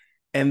turn,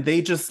 and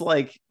they just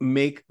like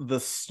make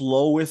the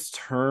slowest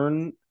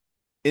turn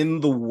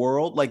in the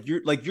world, like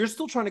you're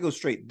still trying to go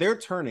straight, they're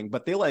turning,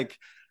 but they like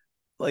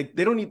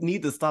they don't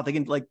need to stop, they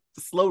can like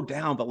slow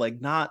down but like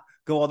not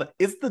go all that.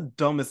 It's the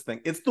dumbest thing.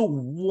 It's the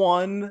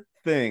one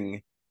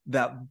thing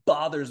that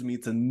bothers me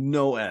to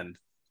no end.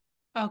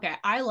 Okay,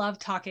 I love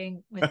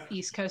talking with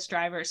East Coast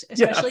drivers,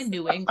 especially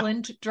New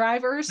England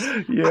drivers.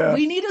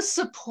 We need a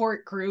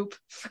support group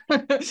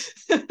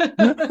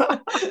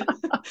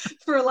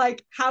for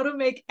like how to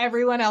make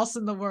everyone else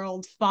in the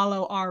world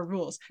follow our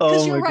rules.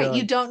 Because you're right,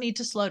 you don't need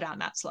to slow down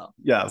that slow.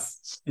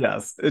 Yes,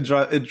 it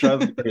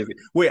drives me crazy.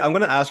 Wait, I'm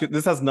gonna ask you.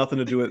 This has nothing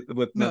to do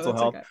with mental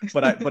health,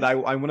 okay. but I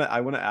want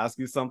to ask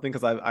you something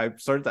because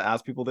I've started to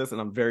ask people this, and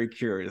I'm very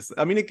curious.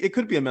 I mean, it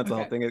could be a mental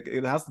health thing.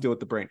 It has to do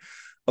with the brain.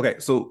 Okay,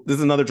 so this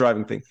is another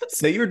driving thing.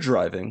 Say you're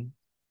driving,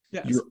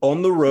 you're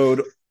on the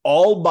road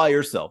all by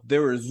yourself.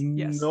 There is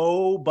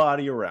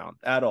nobody around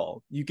at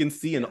all. You can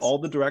see in all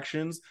the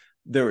directions.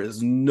 There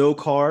is no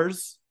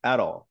cars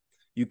at all.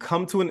 You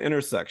come to an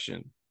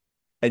intersection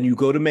and you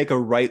go to make a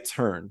right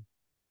turn.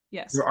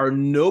 Yes. There are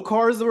no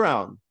cars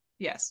around.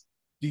 Yes.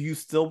 Do you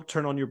still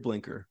turn on your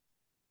blinker?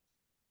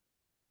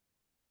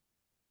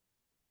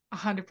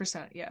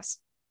 100% yes.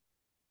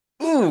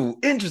 Ooh,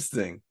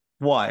 interesting.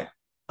 Why?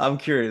 I'm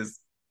curious.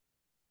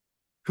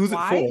 Who's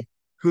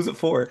it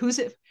for?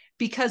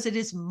 Because it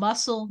is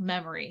muscle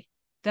memory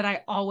that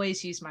I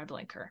always use my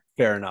blinker.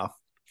 Fair enough.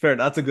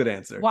 That's a good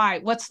answer. Why?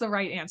 What's the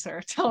right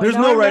answer? There's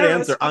no right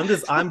answer.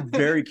 I'm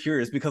very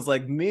curious because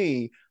like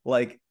me,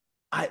 like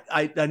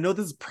I know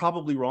this is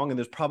probably wrong, and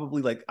there's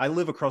probably like I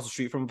live across the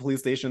street from a police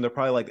station. They're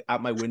probably like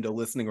at my window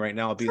listening right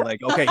now. I'll be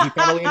like, okay, he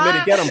finally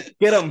admitted,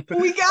 get him.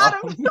 We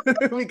got him.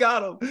 We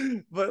got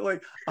him. But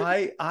like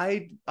I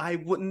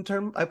wouldn't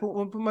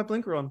put my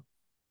blinker on.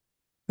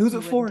 Who's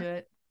it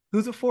for?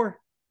 Who's it for?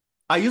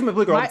 I use my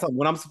blinker all the time.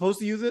 When I'm supposed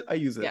to use it, I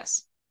use it.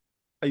 Yes.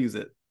 I use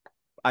it.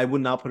 I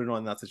would not put it on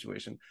in that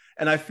situation.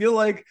 And I feel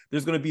like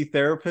there's going to be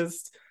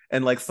therapists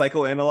and like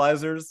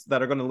psychoanalyzers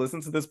that are going to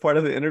listen to this part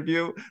of the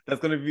interview.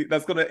 That's going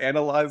to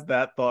analyze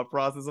that thought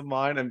process of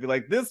mine and be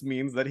like, this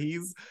means that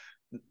he's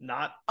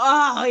not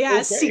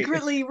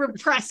secretly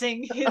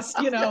repressing his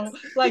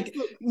like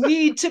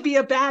need to be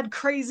a bad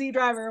crazy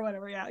driver or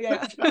whatever.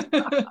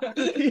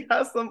 He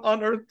has some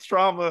unearthed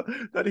trauma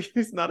that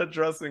he's not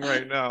addressing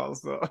right now,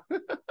 so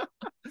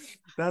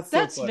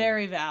that's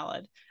very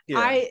valid.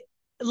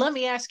 Let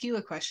me ask you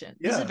a question.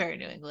 This is a very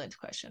New England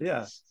question.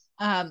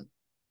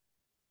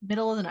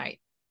 Middle of the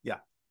night,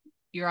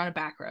 you're on a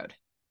back road,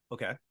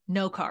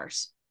 no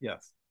cars,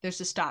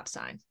 there's a stop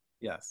sign,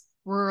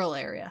 rural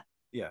area,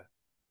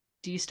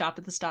 do you stop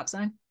at the stop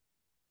sign?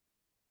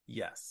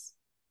 Yes.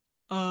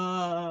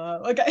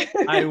 Okay.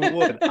 I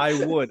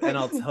would. And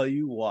I'll tell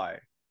you why.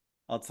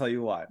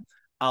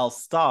 I'll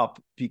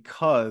stop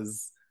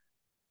because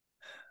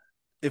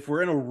if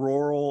we're in a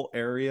rural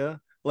area,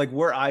 like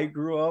where I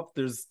grew up,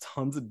 there's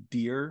tons of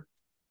deer.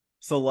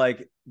 So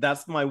like,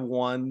 that's my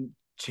one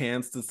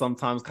chance to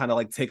sometimes kind of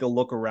like take a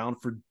look around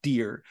for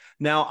deer.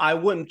 Now, I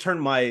wouldn't turn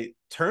my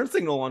turn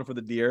signal on for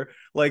the deer.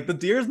 Like the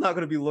deer is not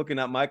going to be looking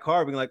at my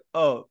car being like,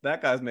 oh,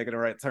 that guy's making a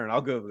right turn,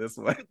 I'll go this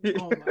way.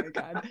 Oh my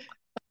God.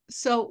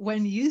 So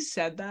when you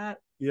said that,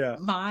 Yeah.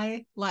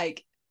 my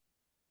like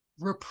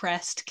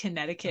repressed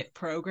Connecticut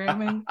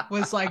programming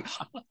was like,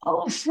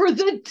 oh, for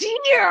the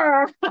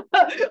deer, of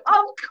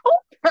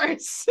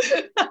course.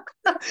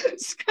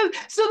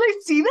 So they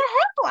see the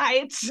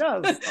headlights.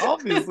 Yes,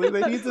 obviously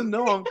they need to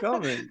know I'm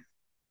coming.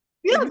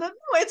 Yeah, no,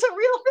 it's a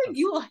real thing.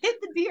 You will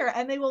hit the deer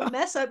and they will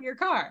mess up your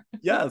car.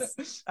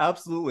 Yes,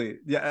 absolutely.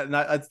 Yeah,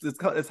 and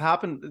it's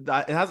happened.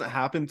 It hasn't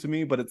happened to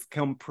me, but it's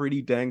come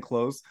pretty dang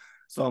close.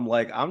 So I'm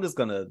like, I'm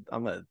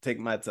gonna take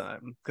my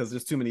time because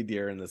there's too many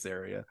deer in this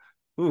area.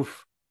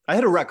 Oof. I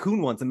hit a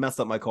raccoon once and messed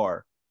up my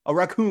car. A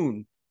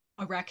raccoon.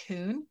 A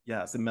raccoon?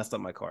 Yes, it messed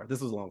up my car.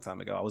 This was a long time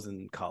ago. I was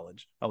in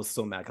college. I was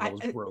so mad because I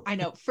was broke. I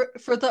know.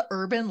 For the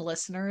urban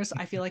listeners,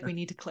 I feel like we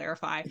need to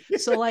clarify.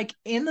 So like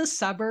in the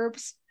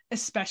suburbs,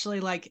 especially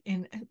like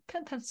in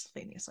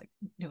Pennsylvania, it's like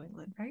New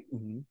England, right?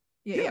 Mm-hmm.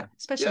 Yeah.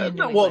 Especially in New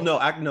no, England.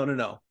 well,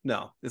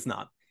 no, it's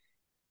not.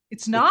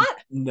 It's not?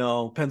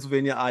 No,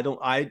 Pennsylvania. I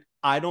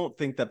don't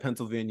think that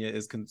Pennsylvania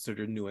is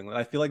considered New England.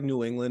 I feel like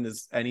New England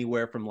is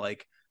anywhere from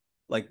like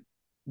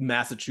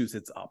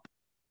Massachusetts up.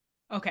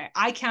 Okay,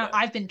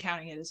 I've been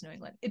counting it as New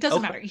England. It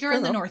doesn't matter. You're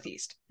in the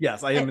Northeast.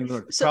 Yes, I am in the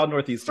Northeast. So proud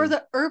Northeastern. For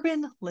the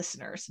urban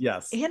listeners,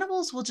 yes,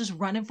 animals will just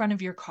run in front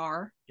of your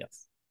car.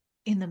 Yes,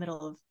 in the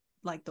middle of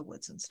like the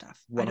woods and stuff.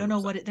 100%. I don't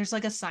know what there's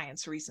like a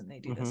science reason they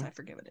do this. I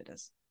forget what it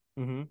is.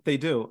 They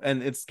do,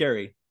 and it's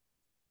scary.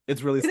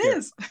 It's really scary. It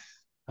is.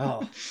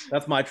 Oh,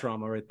 that's my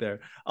trauma right there.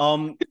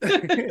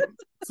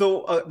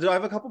 So I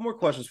have a couple more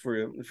questions for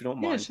you, if you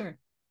don't mind. Yeah, sure.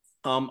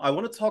 I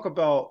want to talk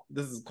about,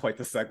 this is quite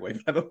the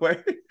segue, by the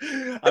way.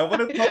 I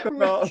want to talk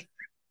about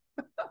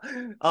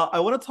I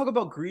want to talk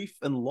about grief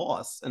and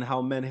loss and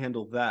how men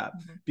handle that,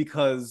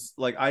 because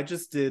like I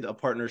just did a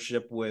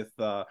partnership with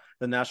the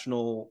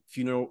National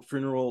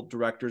Funeral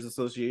Directors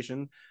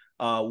Association,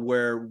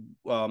 where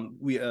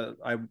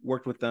I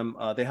worked with them.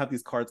 They have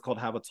these cards called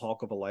Have a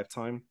Talk of a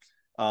Lifetime,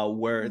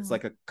 where it's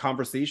like a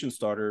conversation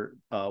starter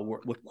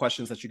with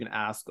questions that you can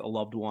ask a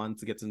loved one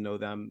to get to know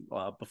them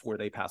before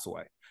they pass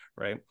away,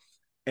 right?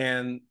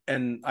 And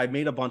I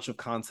made a bunch of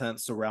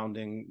content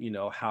surrounding, you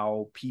know,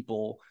 how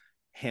people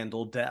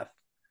handle death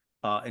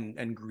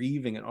and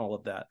grieving and all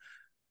of that.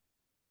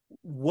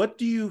 What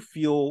do you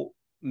feel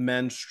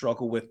men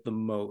struggle with the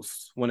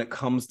most when it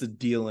comes to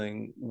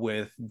dealing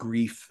with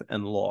grief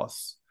and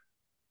loss?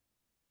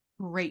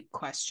 Great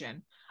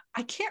question.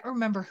 I can't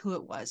remember who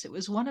it was. It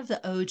was one of the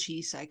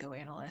OG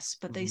psychoanalysts,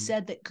 but they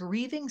said that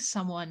grieving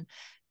someone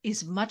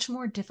is much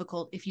more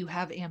difficult if you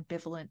have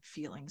ambivalent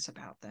feelings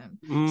about them.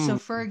 So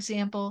for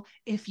example,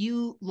 if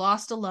you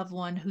lost a loved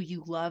one who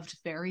you loved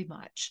very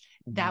much,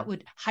 that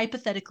would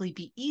hypothetically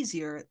be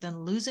easier than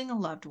losing a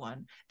loved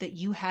one that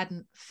you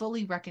hadn't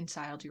fully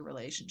reconciled your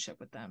relationship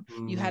with them.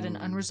 You had an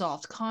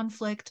unresolved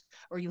conflict,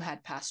 or you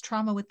had past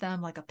trauma with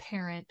them, like a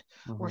parent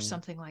or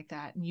something like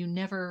that, and you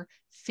never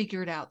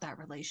figured out that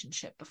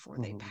relationship before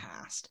they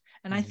passed.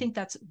 And I think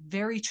that's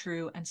very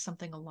true and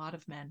something a lot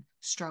of men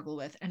struggle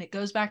with. And it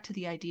goes back to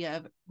the idea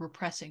of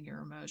repressing your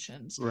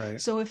emotions. Right.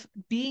 So if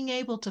being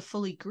able to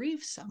fully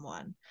grieve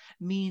someone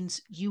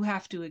means you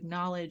have to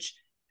acknowledge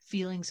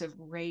feelings of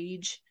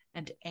rage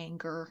and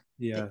anger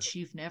that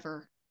you've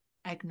never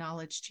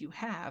acknowledged you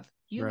have,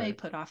 you may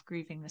put off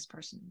grieving this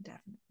person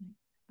indefinitely.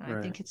 And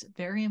I think it's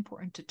very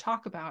important to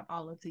talk about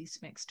all of these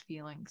mixed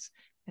feelings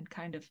and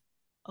kind of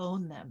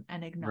own them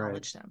and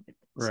acknowledge them.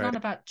 It's not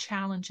about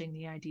challenging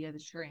the idea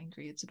that you're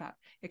angry. It's about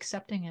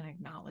accepting and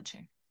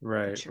acknowledging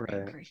that you're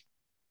angry.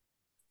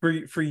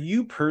 For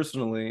you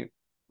personally,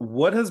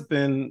 what has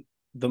been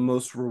the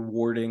most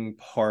rewarding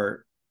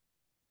part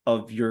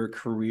of your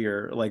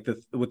career, like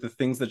with the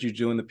things that you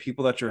do and the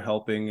people that you're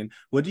helping, and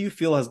what do you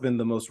feel has been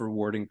the most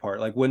rewarding part?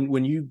 Like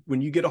when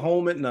you get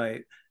home at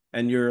night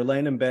and you're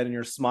laying in bed and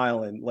you're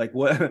smiling, like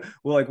what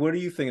are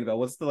you thinking about?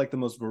 What's the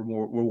most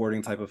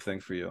rewarding type of thing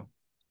for you?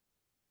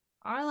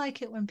 I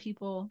like it when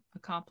people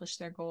accomplish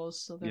their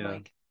goals. So they're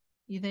like,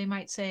 they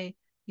might say,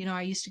 you know,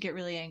 I used to get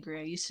really angry.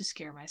 I used to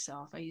scare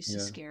myself. I used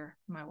to scare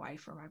my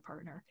wife or my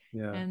partner.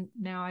 And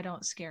now I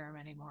don't scare them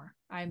anymore.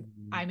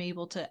 I'm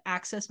able to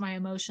access my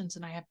emotions,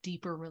 and I have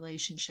deeper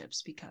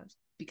relationships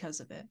because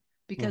of it.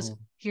 Because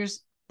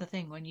here's the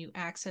thing, when you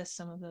access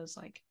some of those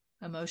like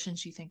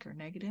emotions you think are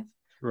negative,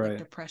 like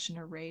depression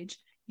or rage,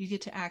 you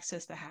get to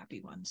access the happy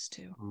ones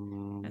too.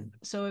 And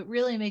so it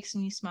really makes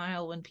me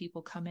smile when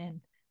people come in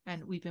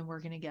and we've been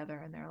working together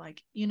and they're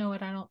like, you know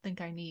what, I don't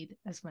think I need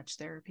as much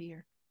therapy,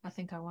 or I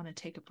think I want to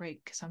take a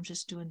break because I'm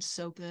just doing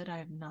so good. I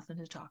have nothing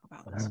to talk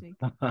about this week.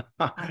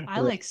 I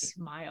like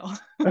smile.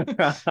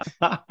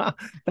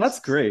 That's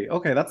great.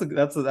 Okay,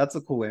 that's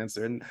a cool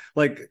answer. And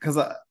like, because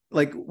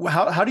like,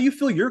 how do you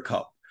fill your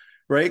cup?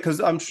 right?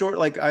 Because I'm sure,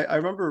 like, I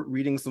remember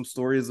reading some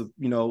stories of,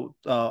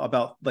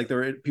 about like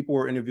people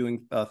were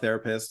interviewing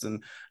therapists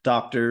and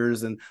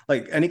doctors and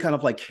like any kind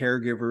of like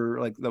caregiver,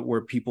 like that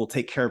where people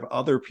take care of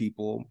other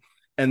people.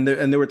 And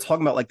they were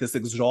talking about like this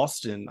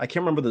exhaustion. I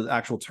can't remember the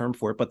actual term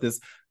for it, but this,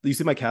 you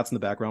see my cats in the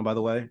background, by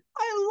the way?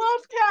 I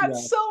love Yeah.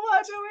 cats so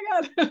much. Oh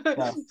my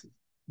god.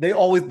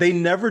 Yes. They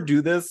never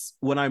do this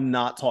when I'm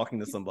not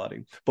talking to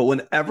somebody. But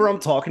whenever I'm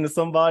talking to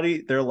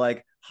somebody, they're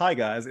like, "Hi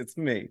guys, it's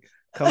me.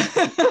 Come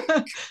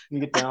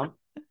get down."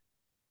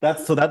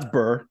 That's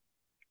Burr.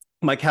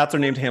 My cats are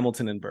named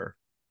Hamilton and Burr.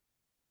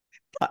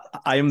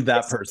 I am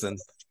that person.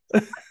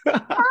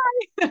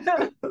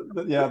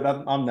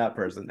 Yeah, I'm that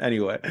person.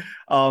 Anyway,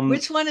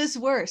 Which one is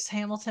worse,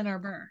 Hamilton or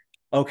Burr?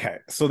 okay.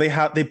 So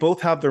they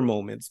both have their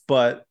moments,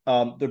 but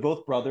they're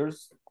both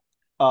brothers.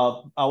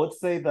 I would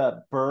say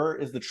that Burr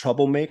is the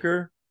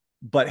troublemaker,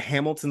 but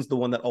Hamilton's the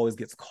one that always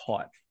gets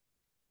caught.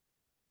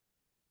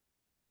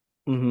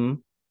 Mm-hmm.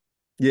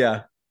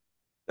 Yeah.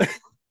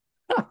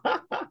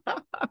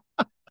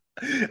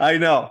 I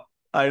know.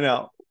 I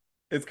know.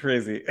 It's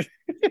crazy.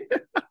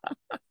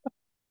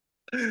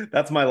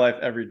 That's my life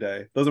every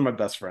day. Those are my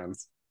best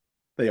friends.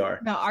 They are.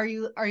 Now, are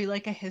you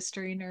like a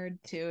history nerd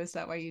too? Is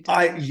that why you did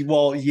that?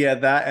 Well, yeah,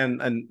 that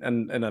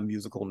and a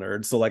musical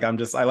nerd. So like I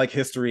like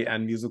history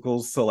and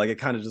musicals, so like it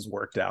kind of just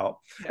worked out.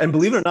 And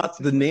believe it or not,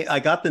 the name I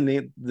got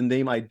the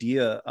name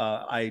idea.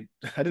 I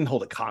didn't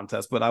hold a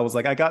contest, but I was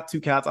like, I got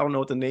two cats, I don't know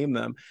what to name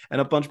them. And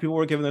a bunch of people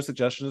were giving their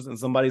suggestions, and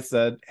somebody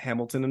said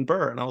Hamilton and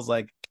Burr, and I was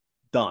like,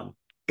 done,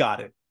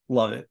 got it,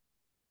 love it.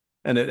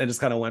 And it just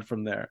kind of went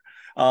from there.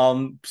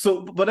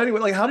 So but anyway,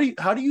 like how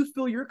do you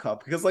fill your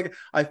cup? Because like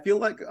I feel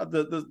like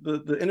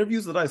the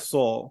interviews that I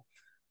saw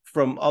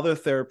from other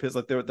therapists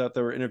like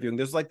they were interviewing,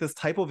 there's like this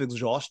type of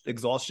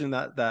exhaustion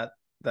that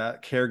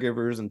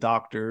caregivers and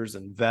doctors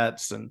and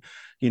vets and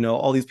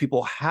all these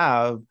people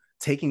have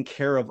taking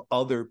care of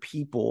other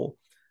people.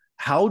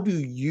 How do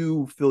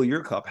you fill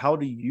your cup? How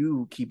do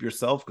you keep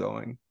yourself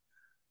going?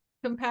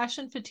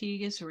 Compassion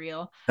fatigue is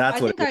real. That's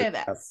I what think it I is.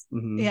 have, Yes.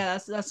 Mm-hmm. yeah,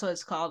 that's what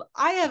it's called.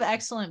 I have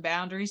excellent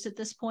boundaries at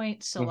this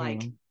point, so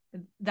like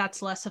Mm-hmm.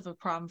 that's less of a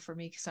problem for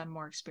me because I'm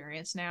more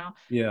experienced now.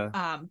 Yeah.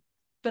 Um,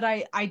 but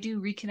I do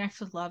reconnect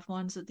with loved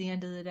ones at the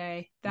end of the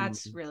day.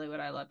 That's Mm-hmm. really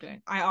what I love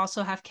doing. I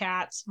also have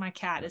cats. My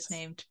cat is Yes.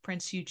 named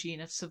Prince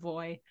Eugene of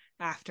Savoy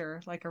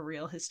after like a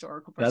real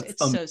historical person.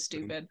 That's It's so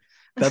stupid.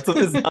 it's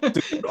not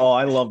stupid. Oh,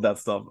 I love that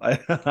stuff.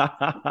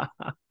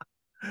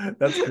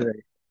 That's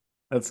great.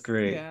 That's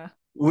great. Yeah.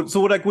 So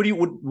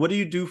what do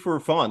you do for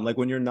fun? Like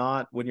when you're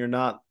not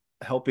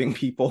helping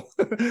people?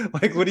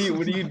 Like what do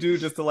you do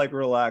just to like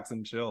relax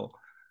and chill?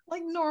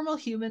 Like normal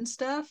human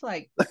stuff,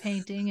 like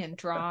painting and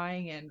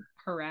drawing and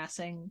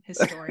harassing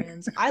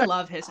historians. I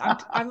love his.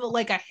 I'm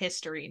like a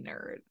history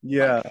nerd, like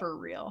Yeah. for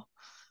real.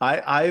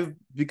 I've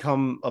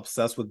become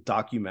obsessed with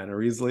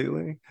documentaries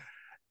lately.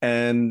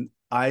 And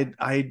I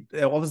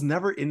was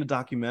never into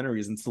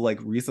documentaries until like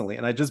recently,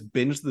 and I just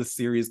binged this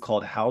series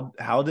called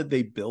How Did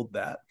They Build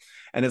That?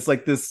 And it's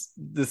like this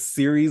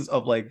series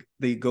of like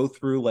they go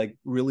through like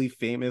really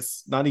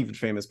famous, not even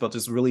famous, but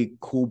just really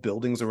cool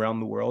buildings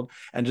around the world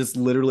and just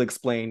literally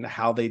explain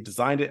how they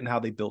designed it and how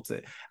they built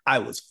it. I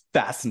was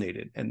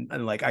fascinated, and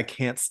like I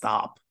can't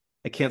stop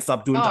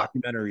doing Oh,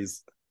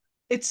 documentaries.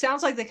 it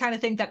sounds like the kind of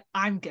thing that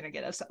I'm gonna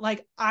get upset.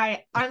 Like I'm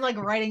like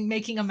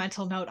making a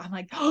mental note. I'm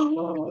like,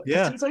 oh, that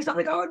Yeah, seems like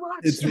something I would watch.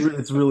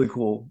 it's really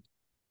cool.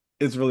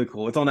 It's really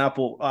cool. It's on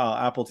Apple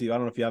TV. I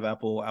don't know if you have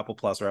Apple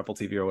Plus or Apple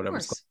TV or whatever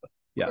it's called.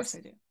 Of course Yes. I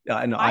do. Yeah,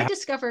 I know. I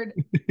discovered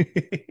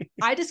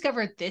I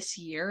discovered this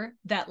year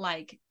that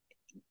like,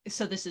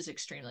 so this is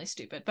extremely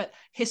stupid, but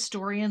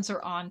historians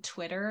are on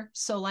Twitter.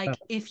 So like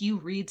if you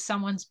read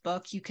someone's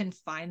book, you can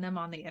find them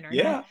on the internet.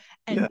 Yeah.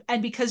 Yeah.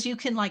 And because you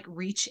can like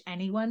reach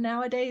anyone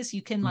nowadays,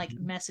 you can like Mhm.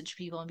 message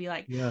people and be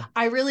like, Yeah.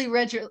 I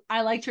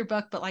liked your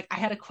book, but like I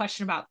had a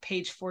question about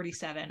page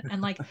 47.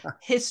 And like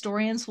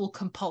historians will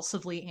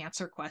compulsively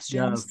answer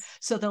questions. Yes.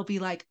 So they'll be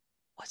like,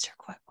 what's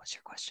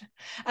your question?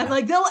 And Yeah.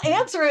 like they'll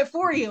answer it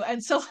for you.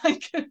 And so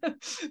like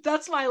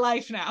that's my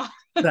life now.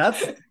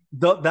 That's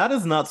that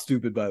is not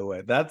stupid, by the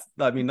way. That's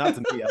I mean, not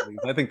to me at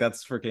least. I think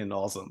that's freaking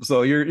awesome.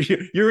 So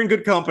you're in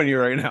good company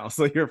right now.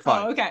 So you're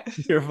fine. Oh, okay.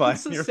 You're fine.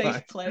 It's a You're fine.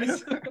 safe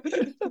place.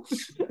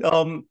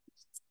 um,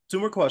 two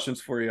more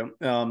questions for you.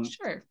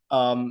 Sure.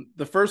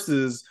 The first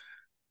is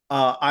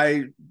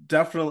I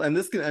definitely,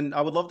 and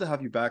I would love to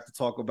have you back to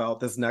talk about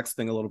this next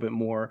thing a little bit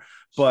more.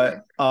 But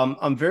Sure.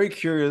 I'm very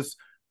curious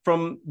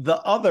from the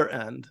other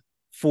end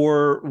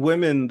for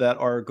women that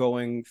are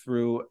going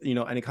through,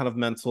 any kind of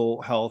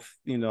mental health,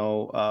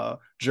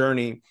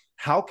 journey.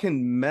 How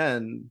can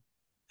men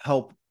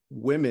help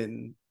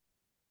women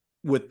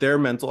with their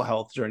mental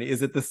health journey?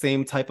 Is it the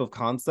same type of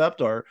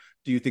concept, or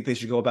do you think they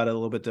should go about it a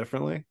little bit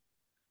differently?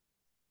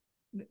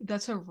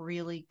 That's a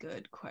really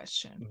good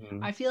question.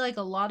 Mm-hmm. I feel like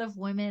a lot of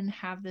women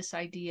have this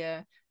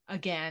idea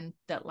again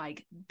that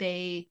like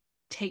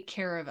take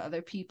care of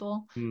other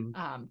people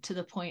Mm. to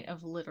the point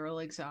of literal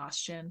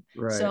exhaustion.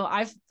 Right. So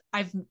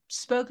I've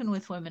spoken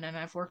with women and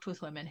I've worked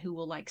with women who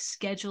will like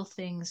schedule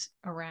things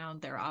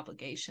around their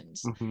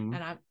obligations. Mm-hmm.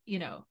 And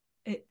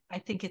I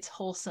think it's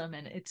wholesome,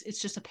 and it's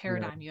just a Yeah.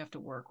 paradigm you have to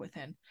work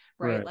within,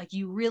 right? Right. Like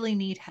you really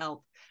need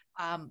help,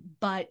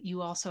 but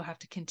you also have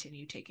to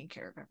continue taking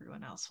care of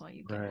everyone else while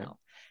you get Right. help.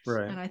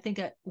 Right. And I think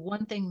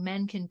one thing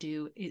men can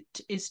do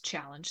is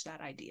challenge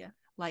that idea.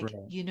 Like, Right.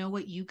 you know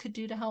what you could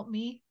do to help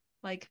me,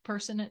 like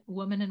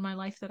woman in my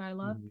life that I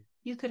love? Mm-hmm.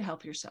 You could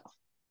help yourself.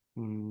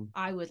 Mm-hmm.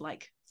 I would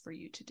like for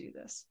you to do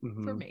this for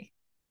Mm-hmm. me.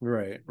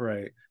 Right.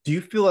 Right. Do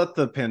you feel that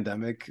the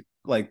pandemic,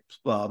 like,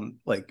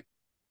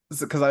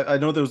 because I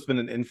know there's been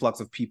an influx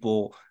of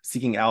people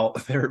seeking out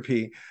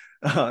therapy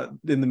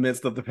in the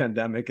midst of the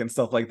pandemic and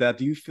stuff like that.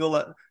 Do you feel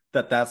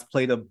that that's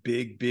played a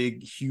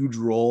big, huge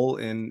role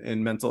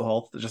in mental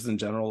health, just in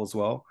general as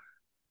well?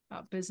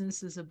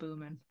 Business is a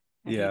booming.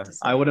 I hate Yeah, to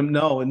I say it. wouldn't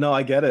know. No,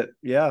 I get it.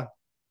 Yeah,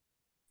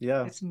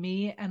 yeah. It's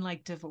me and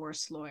like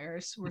divorce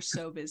lawyers. We're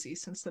so busy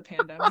since the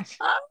pandemic.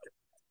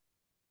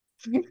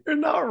 You're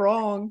not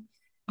wrong.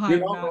 You're I'm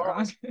not not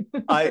wrong.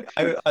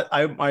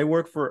 wrong. I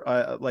work for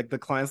like the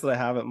clients that I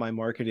have at my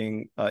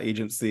marketing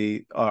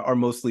agency are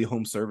mostly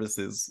home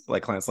services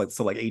like clients, like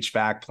so like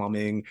HVAC,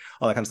 plumbing,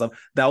 all that kind of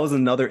stuff. That was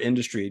another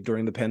industry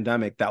during the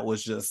pandemic that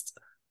was just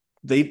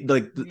they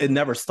like it Yeah.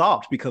 never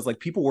stopped because like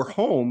people were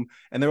home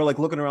and they were like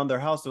looking around their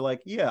house. They're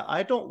like, yeah,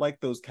 I don't like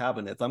those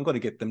cabinets. I'm going to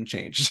get them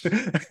changed.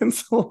 And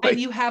so And like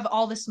you have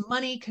all this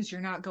money because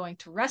you're not going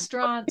to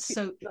restaurants.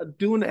 So not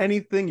doing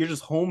anything, you're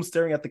just home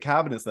staring at the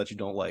cabinets that you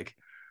don't like.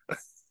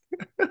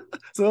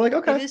 So they're like, it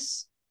okay.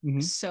 is Mm-hmm.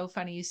 so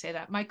funny you say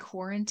that. My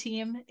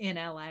quarantine in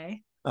LA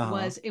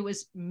Uh-huh. it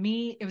was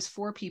me, it was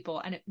four people,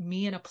 and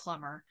me and a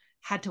plumber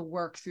had to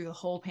work through the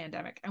whole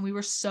pandemic. And we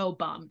were so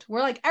bummed.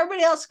 We're like,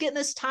 everybody else getting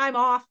this time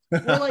off.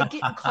 We're like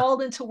getting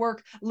called into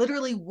work,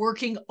 literally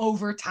working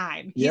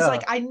overtime. He's Yeah.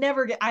 like, I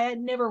had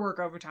never work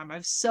overtime. I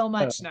have so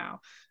much now.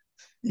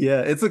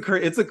 Yeah, it's a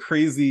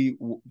crazy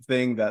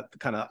thing that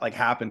kind of like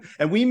happened,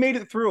 and we made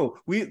it through.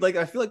 We like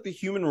I feel like the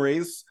human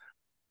race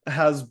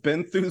has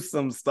been through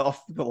some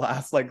stuff the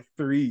last like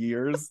 3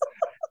 years,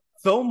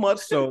 so much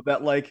so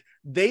that like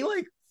they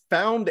like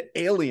found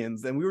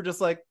aliens, and we were just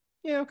like,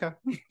 yeah, okay.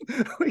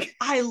 Like,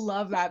 I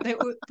love that.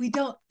 We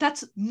don't,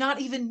 that's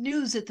not even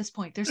news at this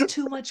point. There's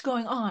too much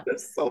going on.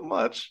 there's so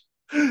much,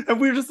 and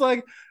we were just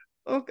like,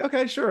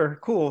 okay, sure,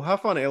 cool,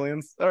 have fun,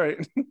 aliens. All right,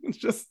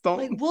 just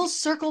Like, don't. we'll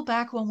circle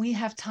back when we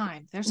have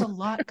time. There's a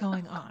lot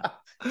going on.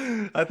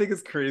 I think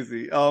it's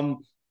crazy.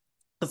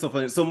 That's so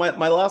funny. So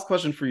my last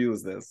question for you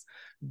is this.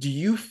 Do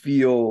you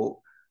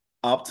feel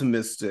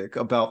optimistic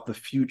about the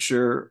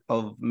future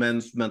of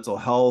men's mental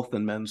health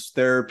and men's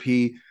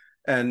therapy?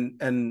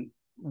 And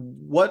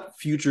what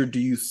future do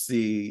you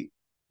see?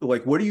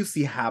 Like, what do you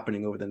see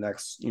happening over the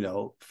next,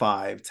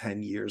 5,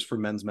 10 years for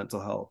men's mental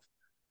health?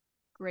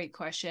 Great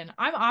question.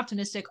 I'm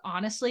optimistic,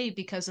 honestly,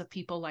 because of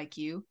people like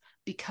you,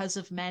 because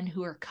of men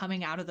who are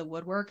coming out of the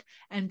woodwork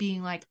and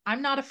being like,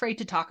 I'm not afraid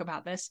to talk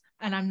about this,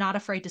 and I'm not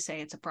afraid to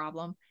say it's a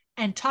problem.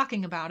 And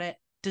talking about it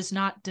does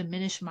not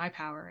diminish my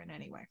power in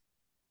any way.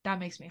 That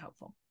makes me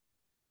hopeful.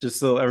 Just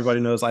so everybody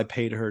knows, I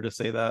paid her to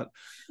say that.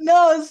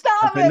 No,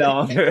 stop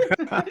No,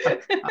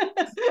 it.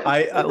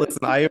 I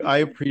listen. I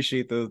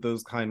appreciate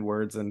those kind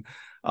words, and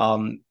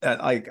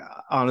like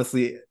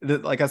honestly,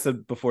 like I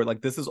said before,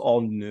 like this is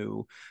all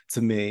new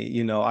to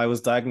me. I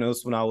was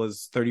diagnosed when I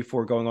was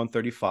 34, going on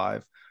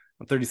 35.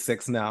 I'm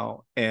 36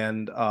 now,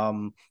 and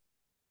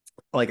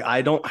like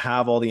I don't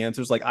have all the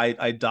answers. Like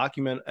I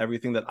document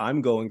everything that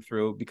I'm going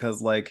through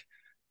because like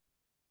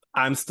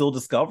I'm still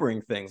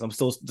discovering things. I'm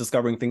still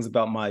discovering things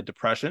about my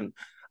depression.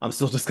 I'm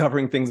still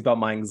discovering things about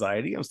my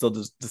anxiety. I'm still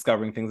just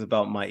discovering things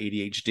about my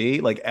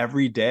ADHD. Like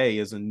every day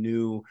is a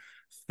new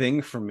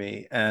thing for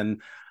me.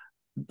 And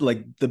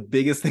like the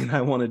biggest thing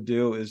I want to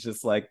do is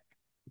just like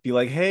be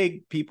like,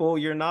 hey, people,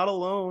 you're not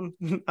alone.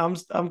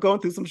 I'm going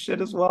through some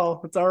shit as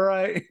well. It's all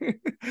right.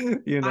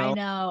 you I know,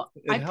 know.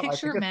 it I I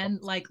picture think it men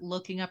helps. like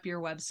looking up your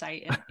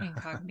website in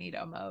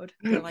incognito mode.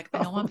 They're like,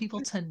 I don't want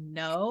people to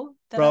know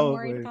that I'm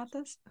worried Probably. about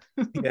this.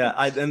 Yeah,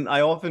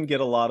 I often get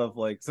a lot of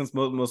like since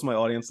most of my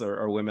audience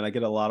are women, I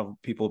get a lot of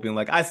people being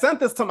like, "I sent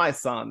this to my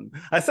son.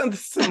 I sent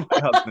this to my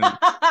husband."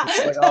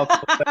 It's like, oh,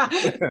 cool,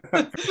 thanks. I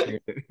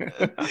appreciate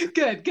it.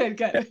 Good, good,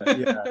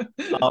 Yeah.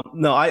 good.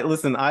 No, I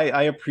listen.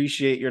 I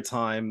appreciate your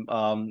time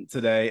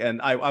today,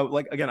 and I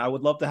like again. I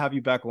would love to have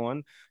you back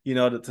on.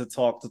 To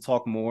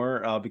talk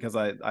more because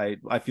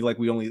I feel like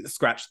we only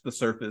scratched the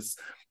surface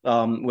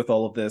with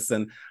all of this,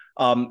 and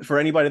for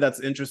anybody that's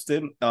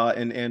interested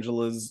in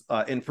Angela's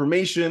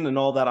information and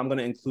all that, I'm going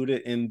to include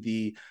it in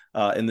the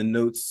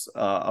notes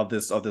of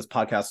this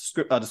podcast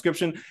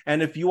description.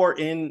 And if you are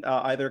in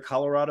either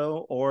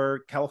Colorado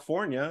or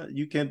California,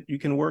 you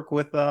can work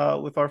with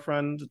our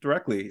friend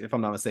directly, if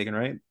I'm not mistaken,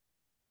 right?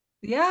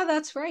 Yeah,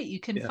 that's right. You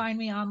can Yeah. find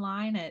me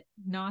online at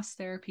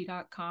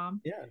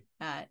nasstherapy.com.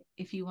 Yeah.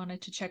 If you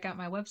wanted to check out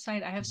my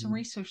website, I have some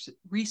Mhm.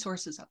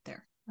 resources up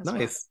there as well.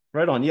 Nice.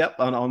 Right on. Yep.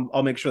 And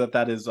I'll make sure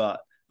that is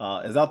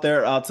is out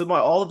there. To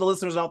all of the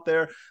listeners out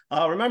there,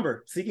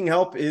 remember, seeking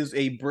help is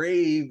a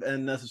brave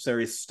and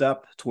necessary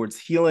step towards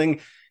healing.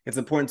 It's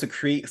important to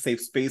create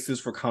safe spaces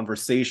for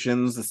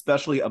conversations,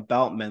 especially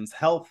about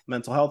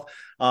mental health,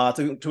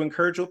 to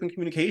encourage open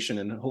communication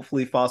and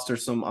hopefully foster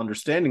some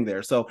understanding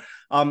there. So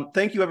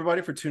thank you,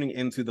 everybody, for tuning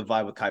into the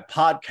Vibe with Kai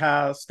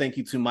podcast. Thank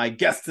you to my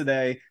guest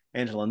today,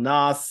 Angela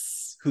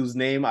Nauss, whose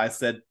name I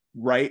said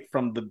right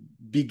from the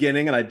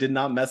beginning, and I did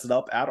not mess it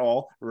up at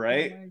all,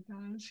 right? Oh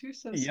my gosh, you're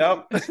so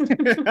Yep. sweet.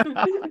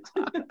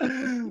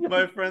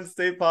 My friends,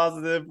 stay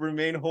positive,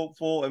 remain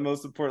hopeful, and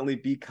most importantly,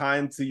 be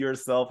kind to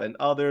yourself and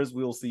others.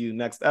 We will see you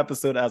next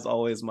episode. As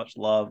always, much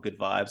love, good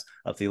vibes.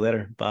 I'll see you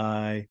later.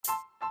 Bye.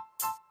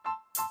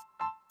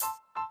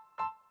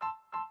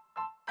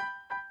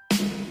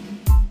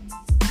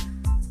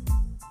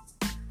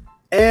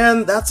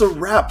 And that's a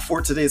wrap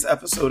for today's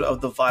episode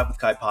of the Vibe with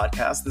Kai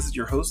podcast. This is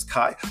your host,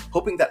 Kai,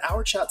 hoping that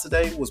our chat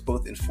today was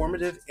both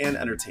informative and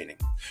entertaining.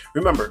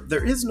 Remember,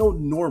 there is no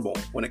normal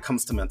when it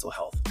comes to mental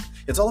health.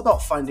 It's all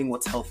about finding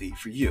what's healthy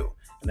for you.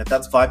 And if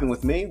that's vibing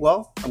with me,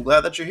 well, I'm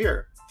glad that you're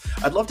here.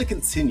 I'd love to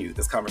continue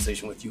this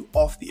conversation with you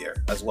off the air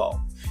as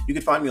well. You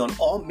can find me on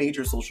all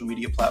major social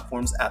media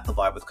platforms at The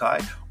Vibe with Kai,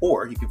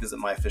 or you can visit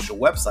my official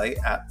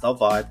website at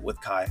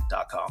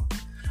thevibewithkai.com.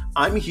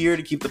 I'm here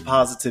to keep the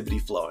positivity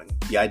flowing,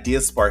 the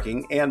ideas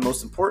sparking, and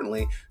most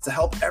importantly, to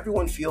help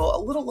everyone feel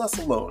a little less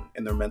alone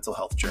in their mental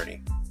health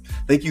journey.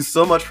 Thank you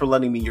so much for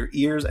lending me your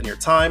ears and your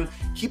time.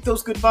 Keep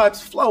those good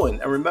vibes flowing,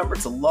 and remember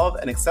to love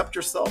and accept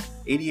yourself,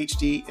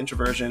 ADHD,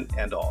 introversion,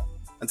 and all.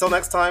 Until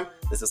next time,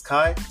 this is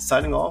Kai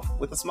signing off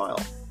with a smile.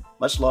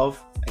 Much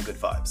love and good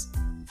vibes.